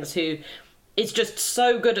Wellings, who is just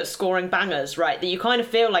so good at scoring bangers, right, that you kind of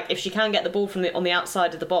feel like if she can get the ball from on the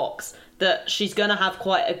outside of the box, that she's going to have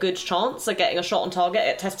quite a good chance at getting a shot on target,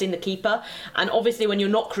 at testing the keeper. And obviously when you're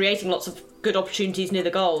not creating lots of good opportunities near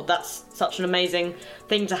the goal, that's such an amazing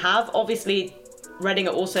thing to have. Obviously, Reading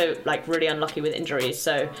are also really unlucky with injuries,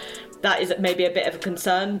 so that is maybe a bit of a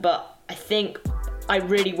concern, but I think I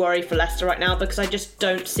really worry for Leicester right now because I just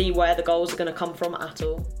don't see where the goals are going to come from at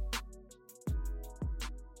all.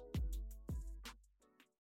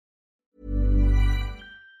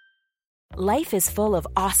 Life is full of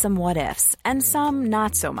awesome what-ifs, and some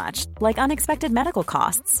not so much, like unexpected medical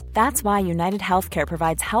costs. That's why United Healthcare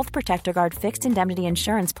provides Health Protector Guard fixed indemnity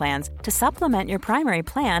insurance plans to supplement your primary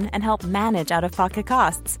plan and help manage out-of-pocket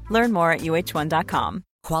costs. Learn more at uh1.com.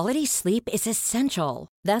 Quality sleep is essential.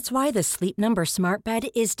 That's why the Sleep Number Smart Bed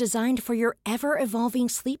is designed for your ever-evolving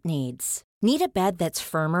sleep needs. Need a bed that's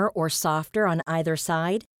firmer or softer on either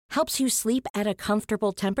side? Helps you sleep at a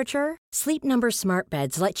comfortable temperature? Sleep Number Smart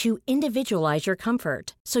Beds let you individualize your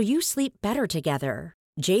comfort so you sleep better together.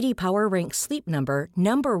 J.D. Power ranks Sleep Number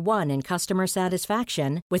number 1 in customer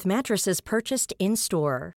satisfaction with mattresses purchased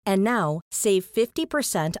in-store. And now, save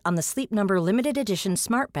 50% on the Sleep Number Limited Edition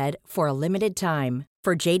Smart Bed for a limited time.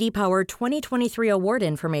 For J.D. Power 2023 award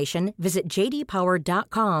information, visit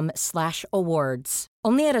jdpower.com/awards.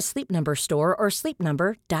 Only at a Sleep Number store or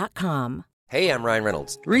sleepnumber.com. Hey, I'm Ryan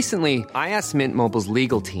Reynolds. Recently, I asked Mint Mobile's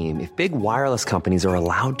legal team if big wireless companies are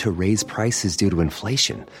allowed to raise prices due to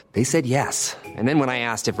inflation. They said yes. And then when I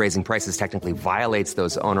asked if raising prices technically violates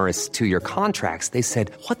those onerous 2-year contracts, they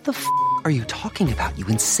said, "What the f*** are you talking about, you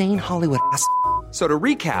insane Hollywood ass?" So to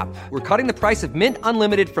recap, we're cutting the price of Mint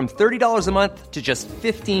Unlimited from $30 a month to just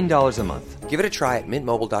 $15 a month. Give it a try at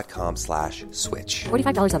mintmobile.com/switch.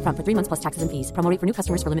 $45 up front for 3 months plus taxes and fees. Promo rate for new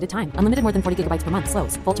customers for limited time. Unlimited more than 40 gigabytes per month.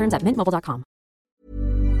 Slows full terms at mintmobile.com.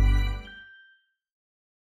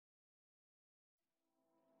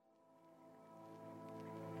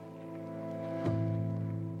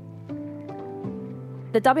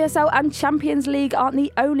 The WSL and Champions League aren't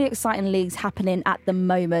the only exciting leagues happening at the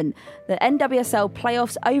moment. The NWSL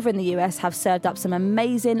playoffs over in the US have served up some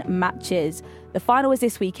amazing matches. The final is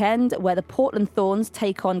this weekend, where the Portland Thorns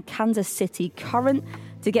take on Kansas City Current.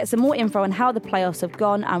 To get some more info on how the playoffs have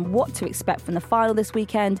gone and what to expect from the final this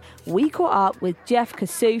weekend, we caught up with Jeff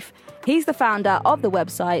Kassouf. He's the founder of the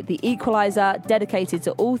website The Equalizer, dedicated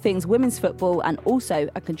to all things women's football and also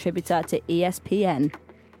a contributor to ESPN.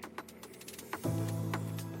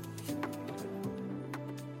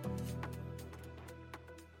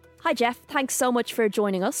 Hi Jeff, thanks so much for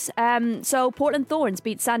joining us. So Portland Thorns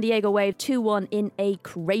beat San Diego Wave 2-1 in a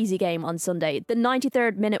crazy game on Sunday. The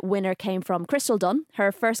 93rd minute winner came from Crystal Dunn,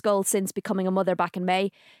 her first goal since becoming a mother back in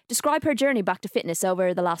May. Describe her journey back to fitness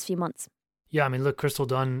over the last few months. Yeah, I mean, look, Crystal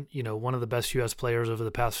Dunn, one of the best U.S. players over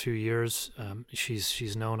the past few years.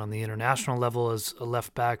 She's known on the international level as a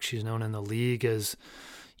left back. She's known in the league as,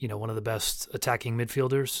 one of the best attacking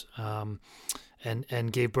midfielders.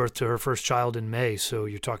 And gave birth to her first child in May. So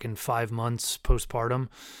you're talking 5 months postpartum.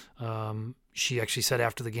 She actually said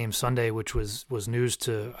after the game Sunday, which was news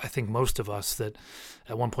to, I think, most of us, that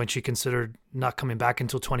at one point she considered not coming back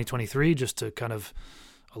until 2023 just to kind of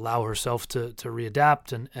allow herself to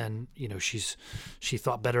readapt. And she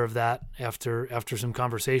thought better of that after some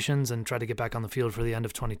conversations and tried to get back on the field for the end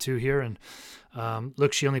of 22 here. And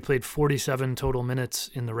look, she only played 47 total minutes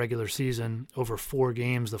in the regular season over 4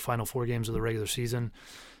 games, the final 4 games of the regular season.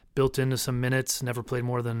 Built into some minutes, never played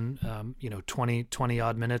more than 20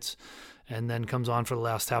 odd minutes, and then comes on for the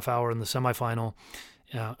last half hour in the semifinal,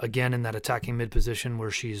 again in that attacking mid position where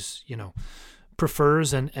she's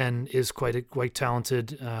prefers and is quite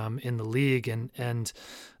talented in the league and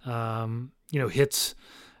hits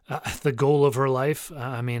the goal of her life.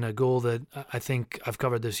 I mean, a goal that I think I've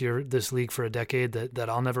covered this league for a decade that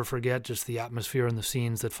I'll never forget, just the atmosphere and the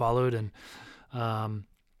scenes that followed. And, I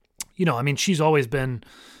mean, she's always been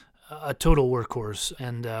a total workhorse.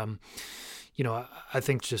 And, I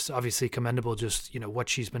think just obviously commendable just, what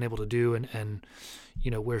she's been able to do and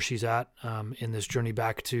where she's at in this journey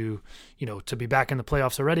back to be back in the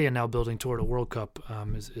playoffs already and now building toward a World Cup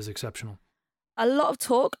is exceptional. A lot of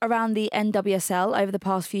talk around the NWSL over the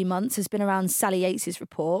past few months has been around Sally Yates'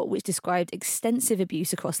 report, which described extensive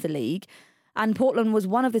abuse across the league. And Portland was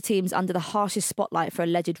one of the teams under the harshest spotlight for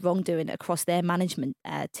alleged wrongdoing across their management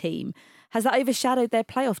team. Has that overshadowed their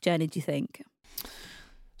playoff journey, do you think?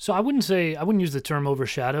 So I wouldn't use the term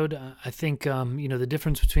overshadowed. I think, the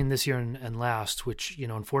difference between this year and last, which,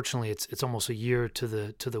 unfortunately it's almost a year to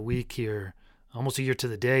the week here, almost a year to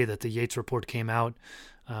the day that the Yates report came out.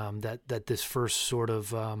 That this first sort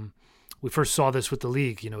of, we first saw this with the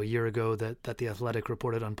league, a year ago that The Athletic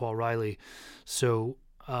reported on Paul Riley. So,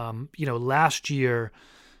 last year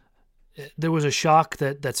there was a shock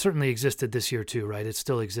that certainly existed this year too, right? It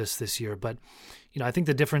still exists this year. But, I think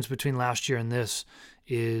the difference between last year and this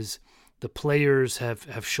is the players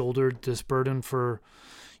have shouldered this burden for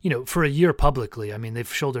a year publicly. I mean,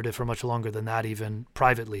 they've shouldered it for much longer than that, even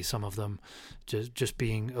privately, some of them, just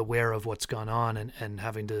being aware of what's gone on and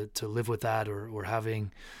having to live with that or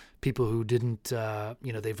having people who didn't,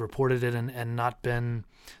 they've reported it and not been,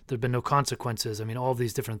 there've been no consequences. I mean, all of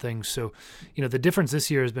these different things. So, the difference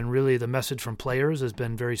this year has been really the message from players has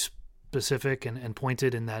been very specific and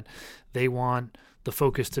pointed in that they want the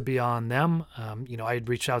focus to be on them. I had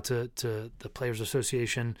reached out to the Players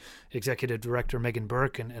Association Executive Director Megan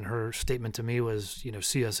Burke, and her statement to me was,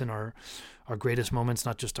 see us in our greatest moments,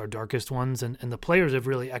 not just our darkest ones. And the players have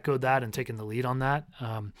really echoed that and taken the lead on that.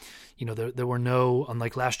 There were no,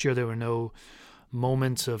 unlike last year, there were no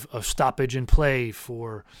moments of stoppage in play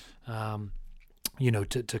for,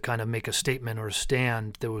 to kind of make a statement or a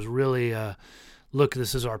stand. There was really look,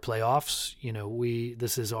 this is our playoffs.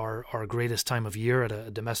 This is our greatest time of year at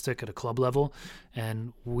a club level,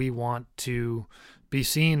 and we want to be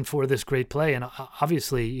seen for this great play. And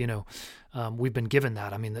obviously, we've been given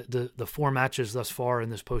that. I mean, the 4 matches thus far in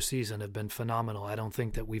this postseason have been phenomenal. I don't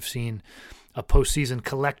think that we've seen a postseason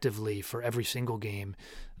collectively for every single game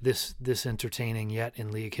this entertaining yet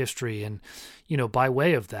in league history. And, by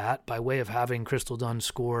way of that, by way of having Crystal Dunn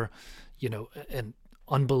score, an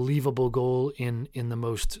unbelievable goal in the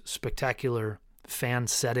most spectacular fan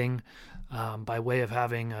setting, by way of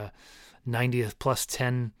having a 90th plus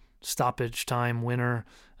 10 stoppage time winner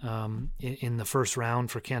in the first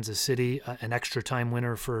round for Kansas City, an extra time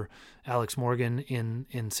winner for Alex Morgan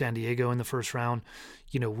in San Diego in the first round.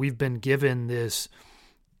 We've been given this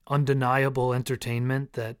undeniable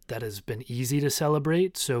entertainment that has been easy to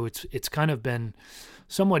celebrate. So it's kind of been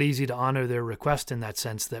somewhat easy to honor their request in that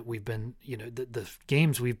sense, that we've been, the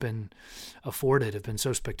games we've been afforded have been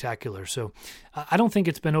so spectacular. So I don't think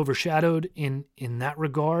it's been overshadowed in that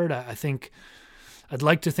regard. I think I'd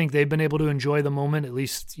like to think they've been able to enjoy the moment, at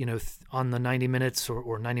least, on the 90 minutes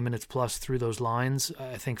or 90 minutes plus through those lines.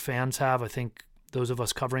 I think fans have. I think those of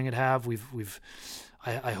us covering it have.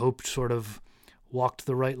 I hope, sort of walked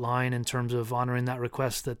the right line in terms of honoring that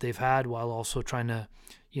request that they've had, while also trying to,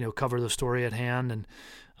 cover the story at hand.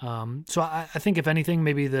 And so I think, if anything,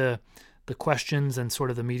 maybe the questions and sort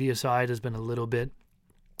of the media side has been a little bit,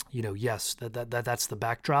 yes, that's the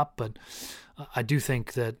backdrop. But I do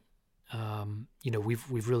think that,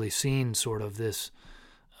 we've really seen sort of this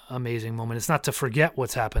amazing moment. It's not to forget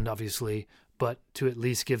what's happened, obviously, but to at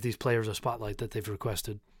least give these players a spotlight that they've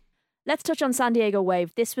requested. Let's touch on San Diego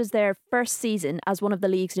Wave. This was their first season as one of the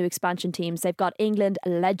league's new expansion teams. They've got England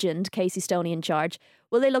legend Casey Stoney in charge.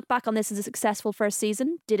 Will they look back on this as a successful first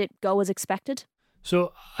season? Did it go as expected?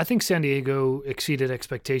 So I think San Diego exceeded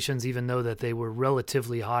expectations, even though that they were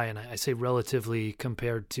relatively high, and I say relatively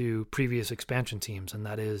compared to previous expansion teams, and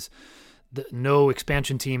that is no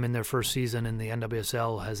expansion team in their first season in the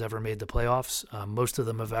NWSL has ever made the playoffs. Most of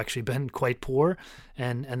them have actually been quite poor,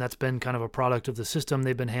 and that's been kind of a product of the system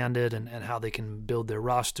they've been handed and how they can build their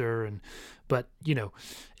roster. But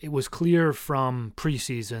it was clear from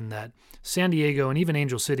preseason that San Diego and even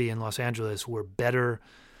Angel City in Los Angeles were better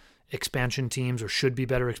expansion teams, or should be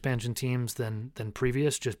better expansion teams than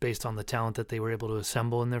previous, just based on the talent that they were able to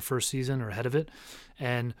assemble in their first season or ahead of it.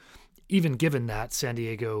 And even given that, San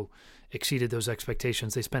Diego exceeded those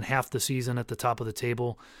expectations. They spent half the season at the top of the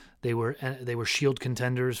table. They were Shield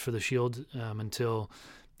contenders for the Shield until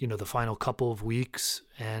the final couple of weeks,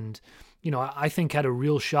 and I think had a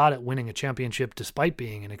real shot at winning a championship despite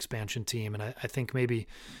being an expansion team. And I think maybe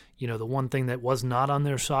the one thing that was not on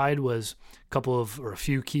their side was a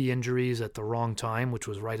few key injuries at the wrong time, which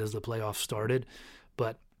was right as the playoffs started.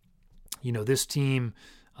 But this team,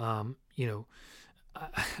 I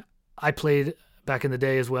played back in the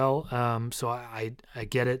day as well, so I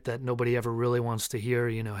get it that nobody ever really wants to hear,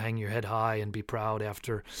 hang your head high and be proud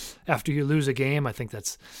after you lose a game. I think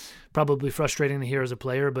that's probably frustrating to hear as a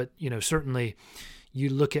player, but certainly you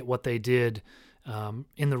look at what they did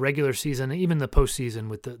in the regular season, even the postseason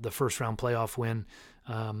with the first round playoff win.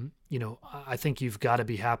 I think you've got to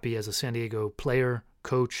be happy as a San Diego player,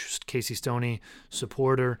 coach, Casey Stoney,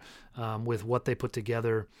 supporter, with what they put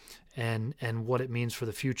together and what it means for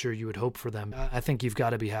the future. You would hope for them. I think you've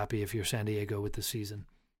got to be happy if you're San Diego with the season.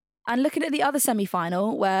 And looking at the other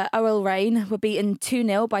semi-final, where OL Reign were beaten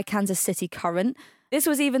 2-0 by Kansas City Current. This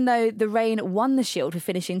was even though the Reign won the Shield for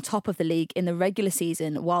finishing top of the league in the regular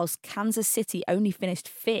season, whilst Kansas City only finished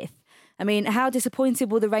 5th. I mean, how disappointed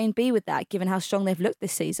will the Reign be with that, given how strong they've looked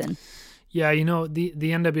this season? Yeah, the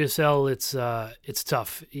NWSL, it's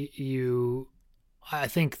tough. I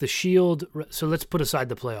think the Shield. So let's put aside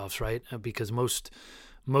the playoffs, right? Because most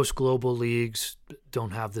global leagues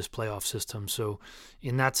don't have this playoff system. So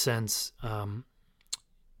in that sense,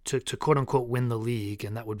 to quote unquote win the league,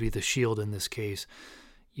 and that would be the Shield in this case,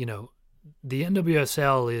 the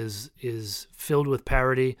NWSL is filled with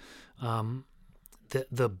parity.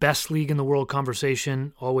 The best league in the world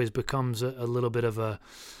conversation always becomes a little bit of a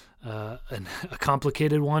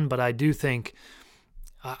complicated one, but I do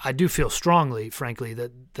feel strongly, frankly,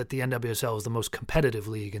 that the NWSL is the most competitive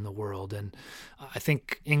league in the world. And I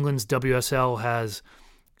think England's WSL has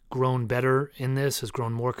grown better in this, has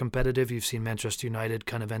grown more competitive. You've seen Manchester United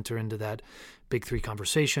kind of enter into that big three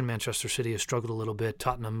conversation. Manchester City has struggled a little bit.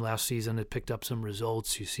 Tottenham last season had picked up some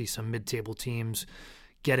results. You see some mid-table teams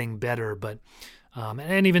getting better, but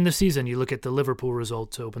and even this season, you look at the Liverpool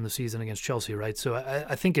result to open the season against Chelsea, right? So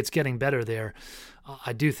I think it's getting better there.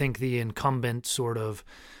 I do think the incumbent sort of,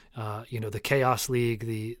 the Chaos League,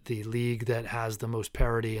 the league that has the most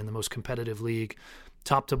parity and the most competitive league,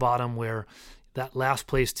 top to bottom, where that last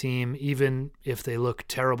place team, even if they look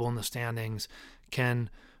terrible in the standings, can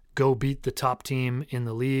go beat the top team in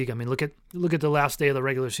the league. I mean, look at the last day of the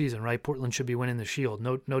regular season, right? Portland should be winning the Shield,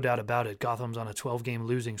 no doubt about it. Gotham's on a 12-game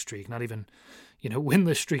losing streak, not even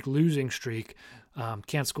winless streak, losing streak.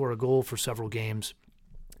 Can't score a goal for several games.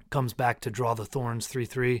 Comes back to draw the Thorns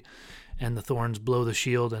 3-3, and the Thorns blow the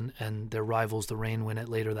Shield, and their rivals, the Reign, win it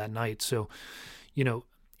later that night. So,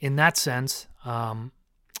 in that sense, and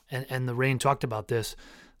the Reign talked about this,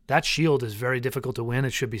 that Shield is very difficult to win.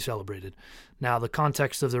 It should be celebrated. Now, the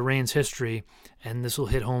context of the Reign's history, and this will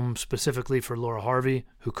hit home specifically for Laura Harvey,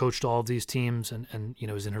 who coached all of these teams and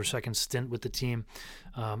is in her second stint with the team,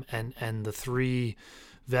 and the three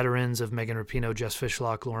veterans of Megan Rapinoe, Jess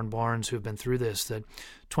Fishlock, Lauren Barnes, who have been through this, that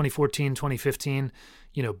 2014, 2015,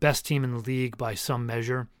 best team in the league by some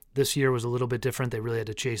measure. This year was a little bit different. They really had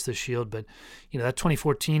to chase the Shield. But, that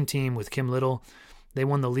 2014 team with Kim Little, they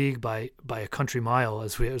won the league by a country mile,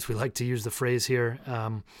 as we like to use the phrase here.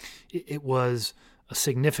 It was a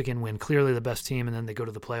significant win, clearly the best team, and then they go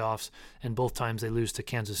to the playoffs, and both times they lose to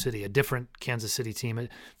Kansas City, a different Kansas City team,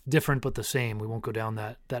 different but the same. We won't go down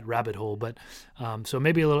that rabbit hole, but so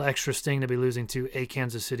maybe a little extra sting to be losing to a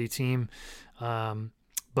Kansas City team.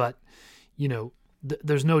 But,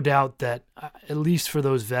 there's no doubt that at least for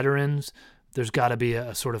those veterans, there's got to be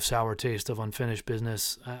a sort of sour taste of unfinished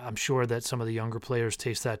business. I'm sure that some of the younger players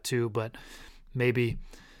taste that too, but maybe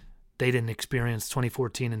they didn't experience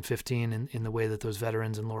 2014 and 15 in the way that those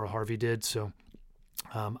veterans and Laura Harvey did. So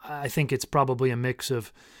I think it's probably a mix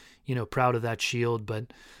of, proud of that Shield,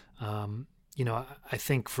 but, I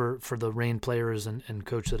think for the Reign players and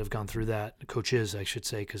coach that have gone through that, coaches, I should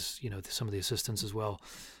say, because, some of the assistants as well,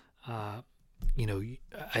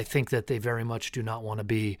 I think that they very much do not want to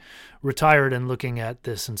be retired and looking at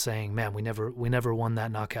this and saying, man, we never won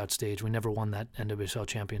that knockout stage. We never won that NWSL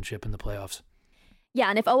championship in the playoffs. Yeah,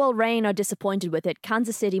 and if OL Reign are disappointed with it,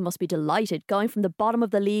 Kansas City must be delighted. Going from the bottom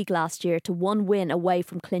of the league last year to one win away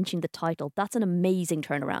from clinching the title, that's an amazing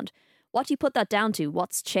turnaround. What do you put that down to?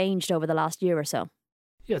 What's changed over the last year or so?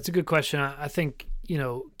 Yeah, it's a good question. I think,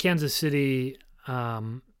 Kansas City,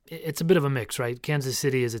 it's a bit of a mix, right? Kansas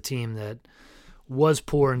City is a team that was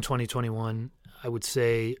poor in 2021. I would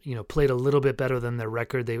say, played a little bit better than their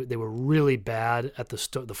record. They were really bad at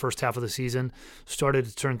the first half of the season, started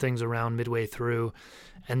to turn things around midway through,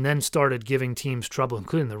 and then started giving teams trouble,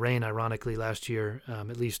 including the Reign, ironically, last year,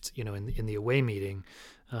 at least, in the away meeting,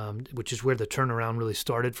 which is where the turnaround really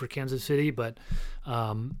started for Kansas City, but,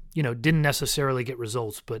 didn't necessarily get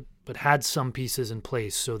results, but had some pieces in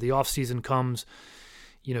place. So the offseason comes.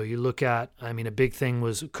 You look at, a big thing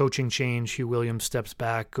was coaching change. Hugh Williams steps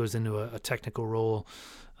back, goes into a technical role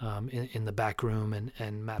in the back room,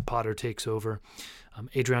 and Matt Potter takes over.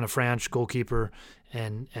 Adriana Franch, goalkeeper,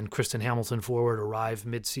 and Kristen Hamilton forward arrive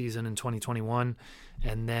mid-season in 2021.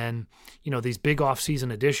 And then, these big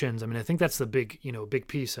off-season additions, I think that's the big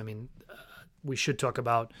piece. We should talk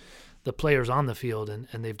about the players on the field, and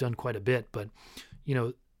they've done quite a bit. But,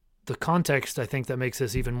 the context, I think, that makes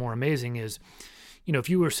this even more amazing is, if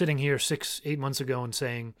you were sitting here 6-8 months ago and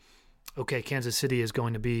saying, okay, Kansas City is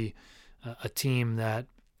going to be a team that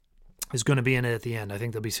is going to be in it at the end. I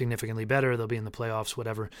think they'll be significantly better. They'll be in the playoffs,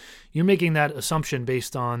 whatever. You're making that assumption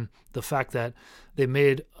based on the fact that they've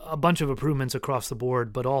made a bunch of improvements across the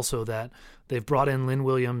board, but also that they've brought in Lynn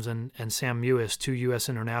Williams and Sam Mewis, 2 U.S.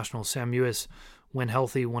 internationals. Sam Mewis, when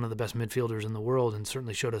healthy, one of the best midfielders in the world, and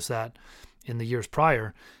certainly showed us that in the years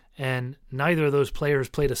prior. And neither of those players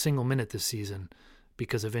played a single minute this season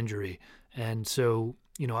because of injury. And so,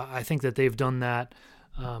 I think that they've done that,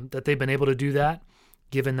 that they've been able to do that,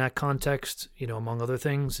 given that context, among other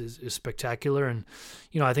things, is spectacular. And,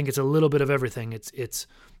 I think it's a little bit of everything. It's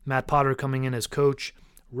Matt Potter coming in as coach,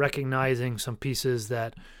 recognizing some pieces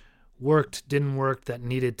that worked, didn't work, that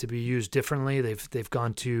needed to be used differently. They've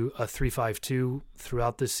gone to a 3-5-2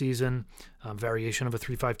 throughout this season, variation of a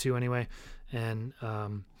 3-5-2 anyway. And,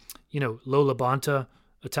 Lola Bonta,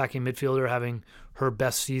 attacking midfielder, having her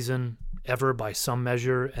best season ever by some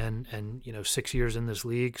measure, and 6 years in this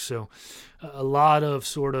league. So a lot of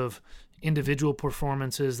sort of individual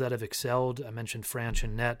performances that have excelled. I mentioned Franch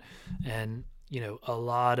and Net, and a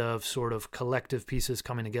lot of sort of collective pieces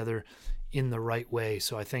coming together in the right way.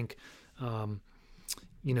 So I think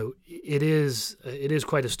it is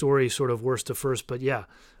quite a story, sort of worst to first, but yeah,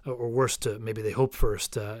 or worst to maybe they hope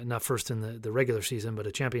first, not first in the regular season, but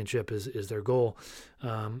a championship is their goal.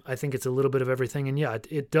 I think it's a little bit of everything, and yeah,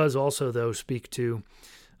 it does also though speak to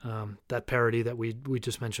that parity that we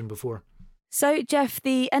just mentioned before. So, Jeff,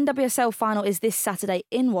 the NWSL final is this Saturday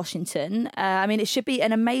in Washington. It should be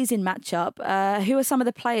an amazing matchup. Who are some of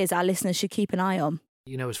the players our listeners should keep an eye on?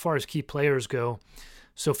 As far as key players go,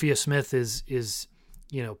 Sophia Smith is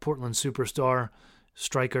Portland superstar,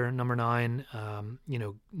 striker, number 9.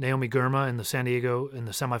 Naomi Girma in the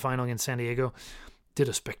semifinal against San Diego did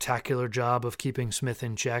a spectacular job of keeping Smith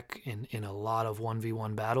in check in a lot of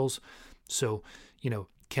 1v1 battles. So,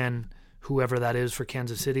 whoever that is for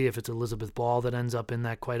Kansas City, if it's Elizabeth Ball that ends up in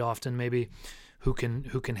that quite often, maybe who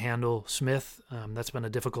can handle Smith. That's been a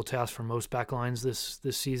difficult task for most backlines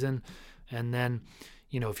this season. And then,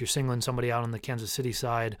 if you're singling somebody out on the Kansas City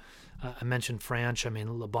side, I mentioned Franch.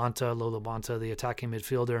 Lola Bonta, the attacking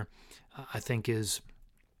midfielder, I think is,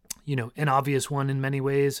 an obvious one in many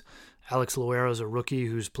ways. Alex Loera is a rookie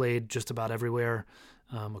who's played just about everywhere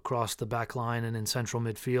across the back line and in central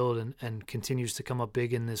midfield, and continues to come up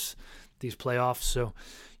big in these playoffs. So,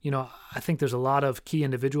 I think there's a lot of key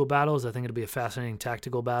individual battles. I think it'll be a fascinating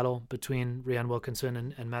tactical battle between Rhian Wilkinson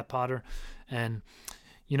and Matt Potter. And,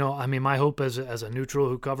 my hope as a neutral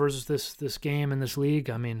who covers this game and this league,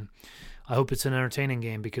 I hope it's an entertaining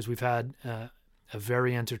game, because we've had a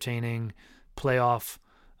very entertaining playoff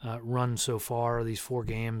run so far, these 4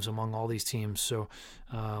 games among all these teams. So,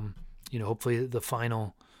 hopefully the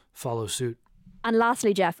final follows suit. And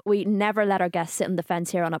lastly, Jeff, we never let our guests sit on the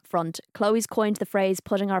fence here on Up Front. Chloe's coined the phrase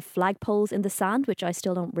putting our flagpoles in the sand, which I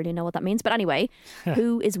still don't really know what that means. But anyway,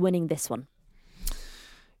 who is winning this one?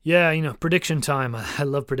 Yeah, prediction time. I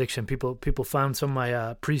love prediction. People found some of my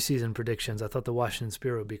preseason predictions. I thought the Washington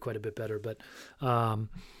Spirit would be quite a bit better. But,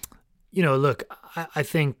 look, I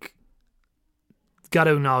think got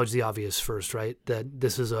to acknowledge the obvious first, right? That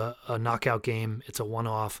this is a knockout game. It's a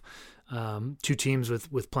one-off. 2 teams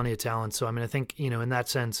with plenty of talent. So, I think, in that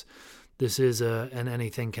sense, this is an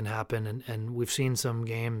anything can happen. And we've seen some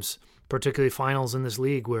games, particularly finals in this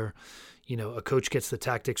league, where, a coach gets the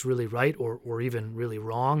tactics really right or even really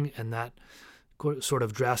wrong, and that sort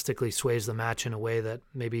of drastically sways the match in a way that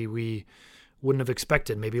maybe we wouldn't have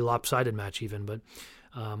expected, maybe lopsided match even. But,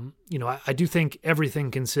 I do think,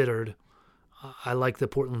 everything considered, I like the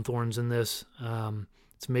Portland Thorns in this.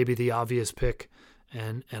 It's maybe the obvious pick.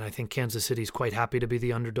 And I think Kansas City's quite happy to be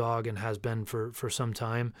the underdog and has been for some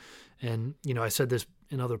time. And, I said this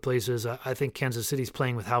in other places. I think Kansas City's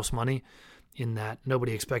playing with house money, in that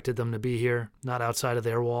nobody expected them to be here, not outside of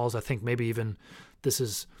their walls. I think maybe even this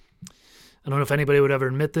is, I don't know if anybody would ever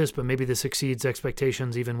admit this, but maybe this exceeds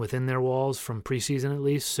expectations even within their walls from preseason at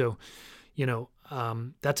least. So,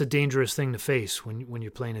 that's a dangerous thing to face when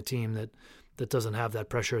you're playing a team that doesn't have that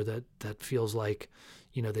pressure, that feels like,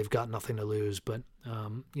 they've got nothing to lose. But,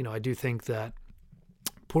 I do think that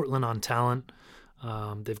Portland on talent,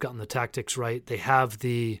 they've gotten the tactics right. They have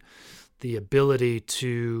the ability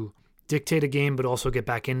to dictate a game, but also get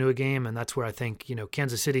back into a game. And that's where I think,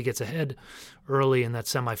 Kansas City gets ahead early in that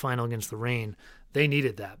semifinal against the Reign. They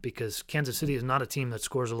needed that, because Kansas City is not a team that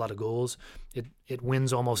scores a lot of goals. It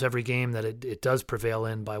wins almost every game that it does prevail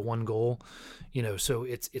in by 1 goal. So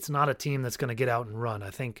it's not a team that's going to get out and run. I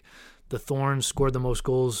think the Thorns scored the most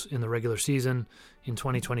goals in the regular season in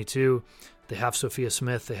 2022. They have Sophia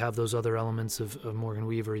Smith. They have those other elements of Morgan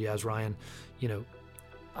Weaver, Yaz Ryan.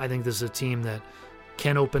 I think this is a team that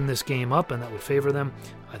can open this game up, and that would favor them.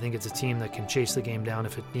 I think it's a team that can chase the game down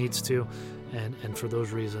if it needs to. And for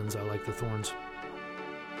those reasons, I like the Thorns.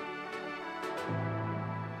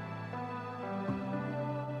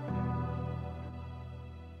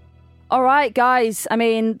 All right, guys.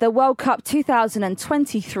 The World Cup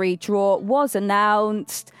 2023 draw was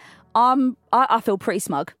announced. I feel pretty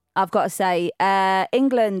smug, I've got to say.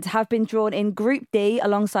 England have been drawn in Group D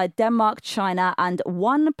alongside Denmark, China, and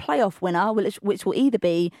 1 playoff winner, which will either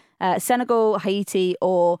be Senegal, Haiti,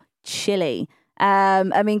 or Chile.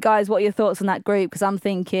 Guys, what are your thoughts on that group? Because I'm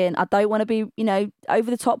thinking, I don't want to be,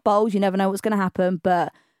 over the top bold. You never know what's going to happen.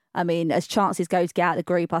 But, as chances go to get out of the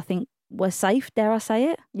group, I think we're safe, dare I say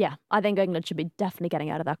it? Yeah, I think England should be definitely getting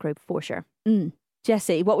out of that group for sure.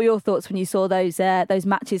 Jessie, what were your thoughts when you saw those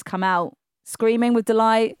matches come out? Screaming with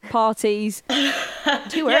delight, parties.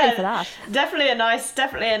 Too early for that. Definitely a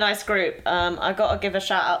nice group. I got to give a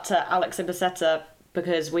shout out to Alex Ibiseta,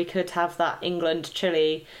 because we could have that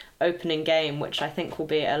England-Chile opening game, which I think will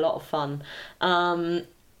be a lot of fun.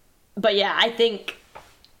 But yeah, I think,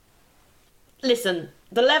 listen,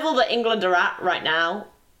 the level that England are at right now,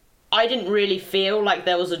 I didn't really feel like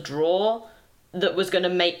there was a draw that was going to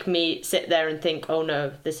make me sit there and think, oh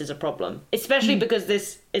no, this is a problem. Especially because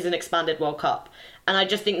this is an expanded World Cup. And I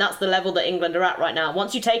just think that's the level that England are at right now.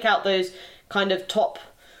 Once you take out those kind of top,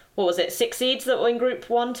 6 seeds that were in Group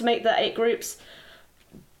 1 to make the 8 groups,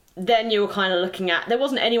 then you were kind of looking at, there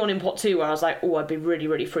wasn't anyone in pot 2 where I was like, oh, I'd be really,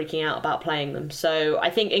 really freaking out about playing them. So I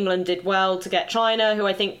think England did well to get China, who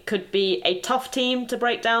I think could be a tough team to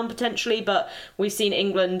break down potentially, but we've seen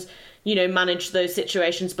England, manage those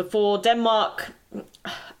situations before. Denmark,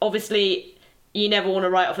 obviously, you never want to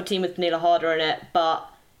write off a team with Pernille Harder in it, but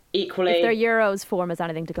equally, if their Euros form is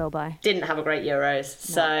anything to go by, didn't have a great Euros.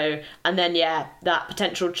 So, and then that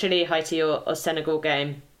potential Chile, Haiti or Senegal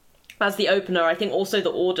game as the opener. I think also the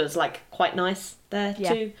order's quite nice there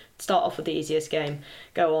too. Start off with the easiest game,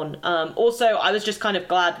 go on. Also, I was just kind of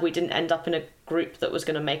glad we didn't end up in a group that was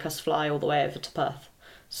going to make us fly all the way over to Perth.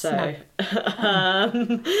 So, on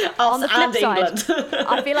the flip side,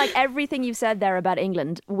 I feel like everything you've said there about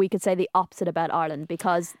England, we could say the opposite about Ireland,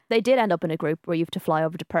 because they did end up in a group where you have to fly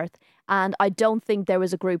over to Perth. And I don't think there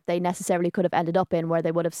was a group they necessarily could have ended up in where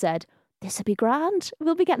they would have said, this would be grand,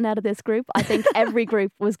 we'll be getting out of this group. I think every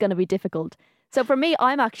group was going to be difficult. So for me,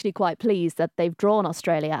 I'm actually quite pleased that they've drawn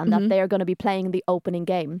Australia and that they're going to be playing the opening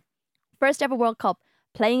game. First ever World Cup,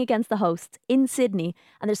 playing against the hosts in Sydney,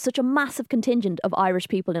 and there's such a massive contingent of Irish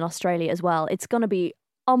people in Australia as well. It's going to be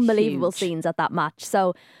unbelievable scenes at that match.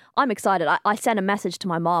 So I'm excited. I sent a message to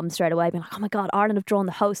my mom straight away being like, oh my God, Ireland have drawn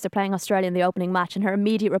the host. They're playing Australia in the opening match. And her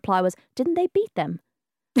immediate reply was, didn't they beat them?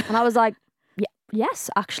 And I was like, yes,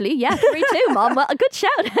 actually, yeah, 3-2, Mom. Well, a good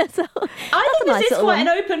shout. So, I think this is quite an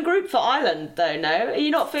open group for Ireland, though, no? Are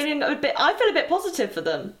you not feeling a bit... I feel a bit positive for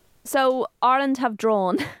them. So Ireland have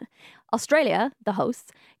drawn Australia, the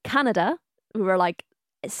hosts, Canada, who are like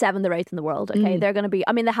 7th or 8th in the world. Okay, they're going to be...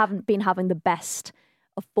 I mean, they haven't been having the best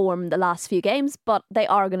of form the last few games, but they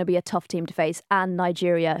are going to be a tough team to face. And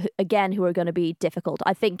Nigeria, again, who are going to be difficult.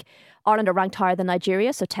 I think Ireland are ranked higher than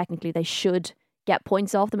Nigeria, so technically they should get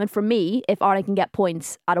points off them. And for me, if Ireland can get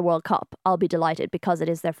points at a World Cup, I'll be delighted because it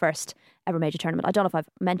is their first ever major tournament. I don't know if I've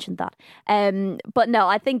mentioned that. But no,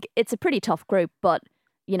 I think it's a pretty tough group, but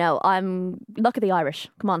you know, look at the Irish.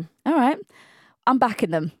 Come on. All right. I'm backing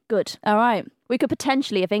them. Good. All right. We could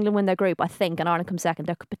potentially, if England win their group, I think, and Ireland comes second,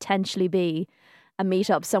 there could potentially be a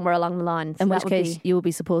meet-up somewhere along the line. So in which case you will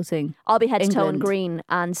be supporting I'll be head to toe in green,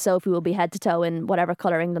 and Sophie will be head to toe in whatever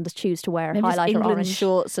colour England choose to wear. Maybe highlight England or orange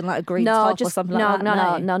shorts and like a green top or something like that.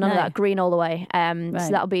 No, none of that. Green all the way. Right.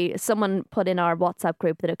 So that'll be, someone put in our WhatsApp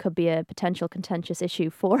group that it could be a potential contentious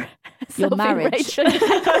issue for your Sophie marriage.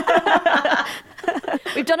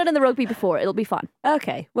 We've done it in the rugby before. It'll be fun.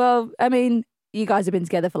 Okay. Well, I mean, you guys have been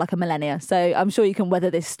together for like a millennia, so I'm sure you can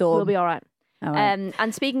weather this storm. We'll be all right. All right.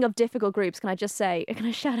 And speaking of difficult groups, can I shout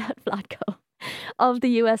out Vlatko of the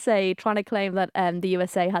USA trying to claim that the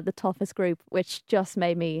USA had the toughest group, which just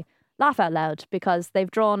made me laugh out loud because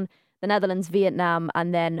they've drawn the Netherlands, Vietnam,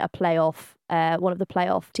 and then a playoff, one of the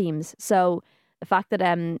playoff teams. So the fact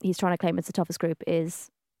that he's trying to claim it's the toughest group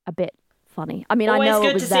is a bit funny. I mean, always I know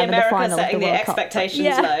it was them in the final setting of the the World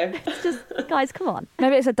expectations Cup, low. It's just, guys, come on.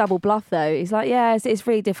 Maybe it's a double bluff though. He's like, yeah, it's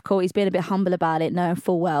really difficult. He's being a bit humble about it, knowing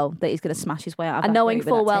full well that he's going to smash his way out of and that knowing group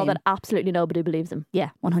full with well team. that absolutely nobody believes him.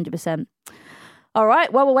 Yeah, 100%. All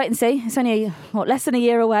right, well, we'll wait and see. It's only less than a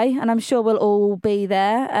year away, and I'm sure we'll all be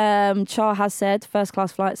there. Char has said first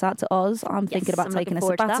class flights out to Oz. I'm thinking about taking a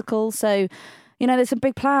sabbatical, so you know, there's some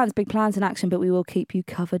big plans in action, but we will keep you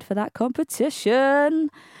covered for that competition.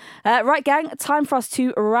 Right, gang, time for us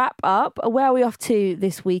to wrap up. Where are we off to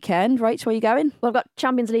this weekend? Rach, where are you going? Well, I've got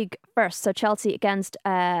Champions League first. So Chelsea against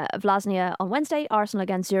Vlasnia on Wednesday, Arsenal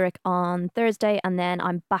against Zurich on Thursday, and then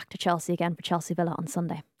I'm back to Chelsea again for Chelsea Villa on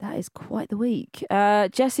Sunday. That is quite the week.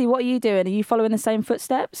 Jessie, what are you doing? Are you following the same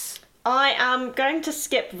footsteps? I am going to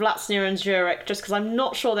skip Vlasnia and Zurich just because I'm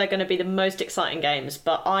not sure they're going to be the most exciting games,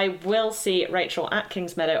 but I will see Rachel at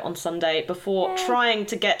Kingsmeadow on Sunday before trying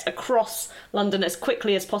to get across London as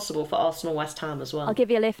quickly as possible for Arsenal West Ham as well. I'll give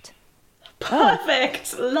you a lift.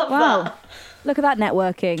 Perfect. Love that. Look at that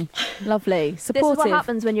networking. Lovely. Supportive. This is what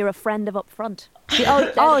happens when you're a friend of up front.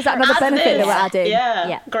 Oh, is that another benefit that we're adding?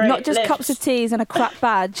 Yeah. Great. Not just cups of teas and a crap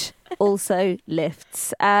badge, also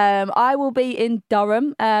lifts. I will be in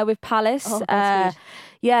Durham with Palace. Oh, that's good.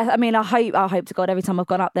 Yeah, I mean, I hope to God every time I've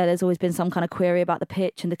gone up there, there's always been some kind of query about the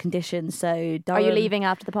pitch and the conditions. So, Durham, are you leaving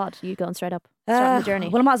after the pod? Are you going straight up? Starting the journey?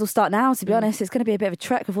 Well, I might as well start now, to be honest. It's going to be a bit of a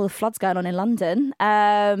trek with all the floods going on in London.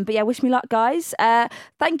 But yeah, wish me luck, guys.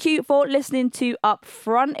 Thank you for listening to Up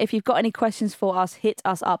Front. If you've got any questions for us, hit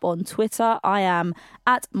us up on Twitter. I am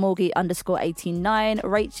at Morgie_89.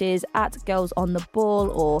 Rach is at Girls on the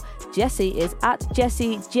Ball, or Jessie is at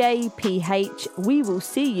JessieJPH. We will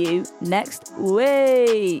see you next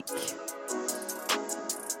week.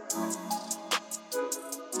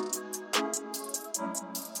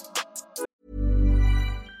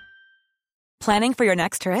 Planning for your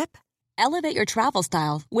next trip? Elevate your travel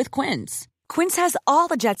style with Quince. Quince has all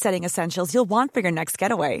the jet-setting essentials you'll want for your next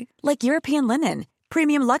getaway, like European linen,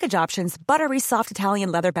 premium luggage options, buttery soft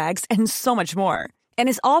Italian leather bags, and so much more. And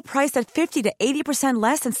is all priced at 50 to 80%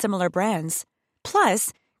 less than similar brands.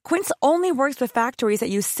 Plus, Quince only works with factories that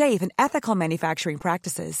use safe and ethical manufacturing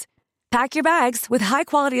practices. Pack your bags with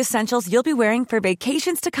high-quality essentials you'll be wearing for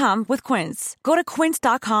vacations to come with Quince. Go to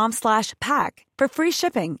quince.com/pack for free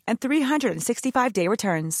shipping and 365-day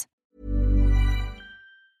returns.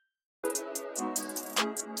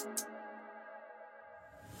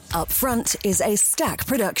 Up Front is a Stack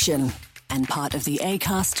production and part of the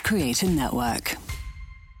Acast Creator Network.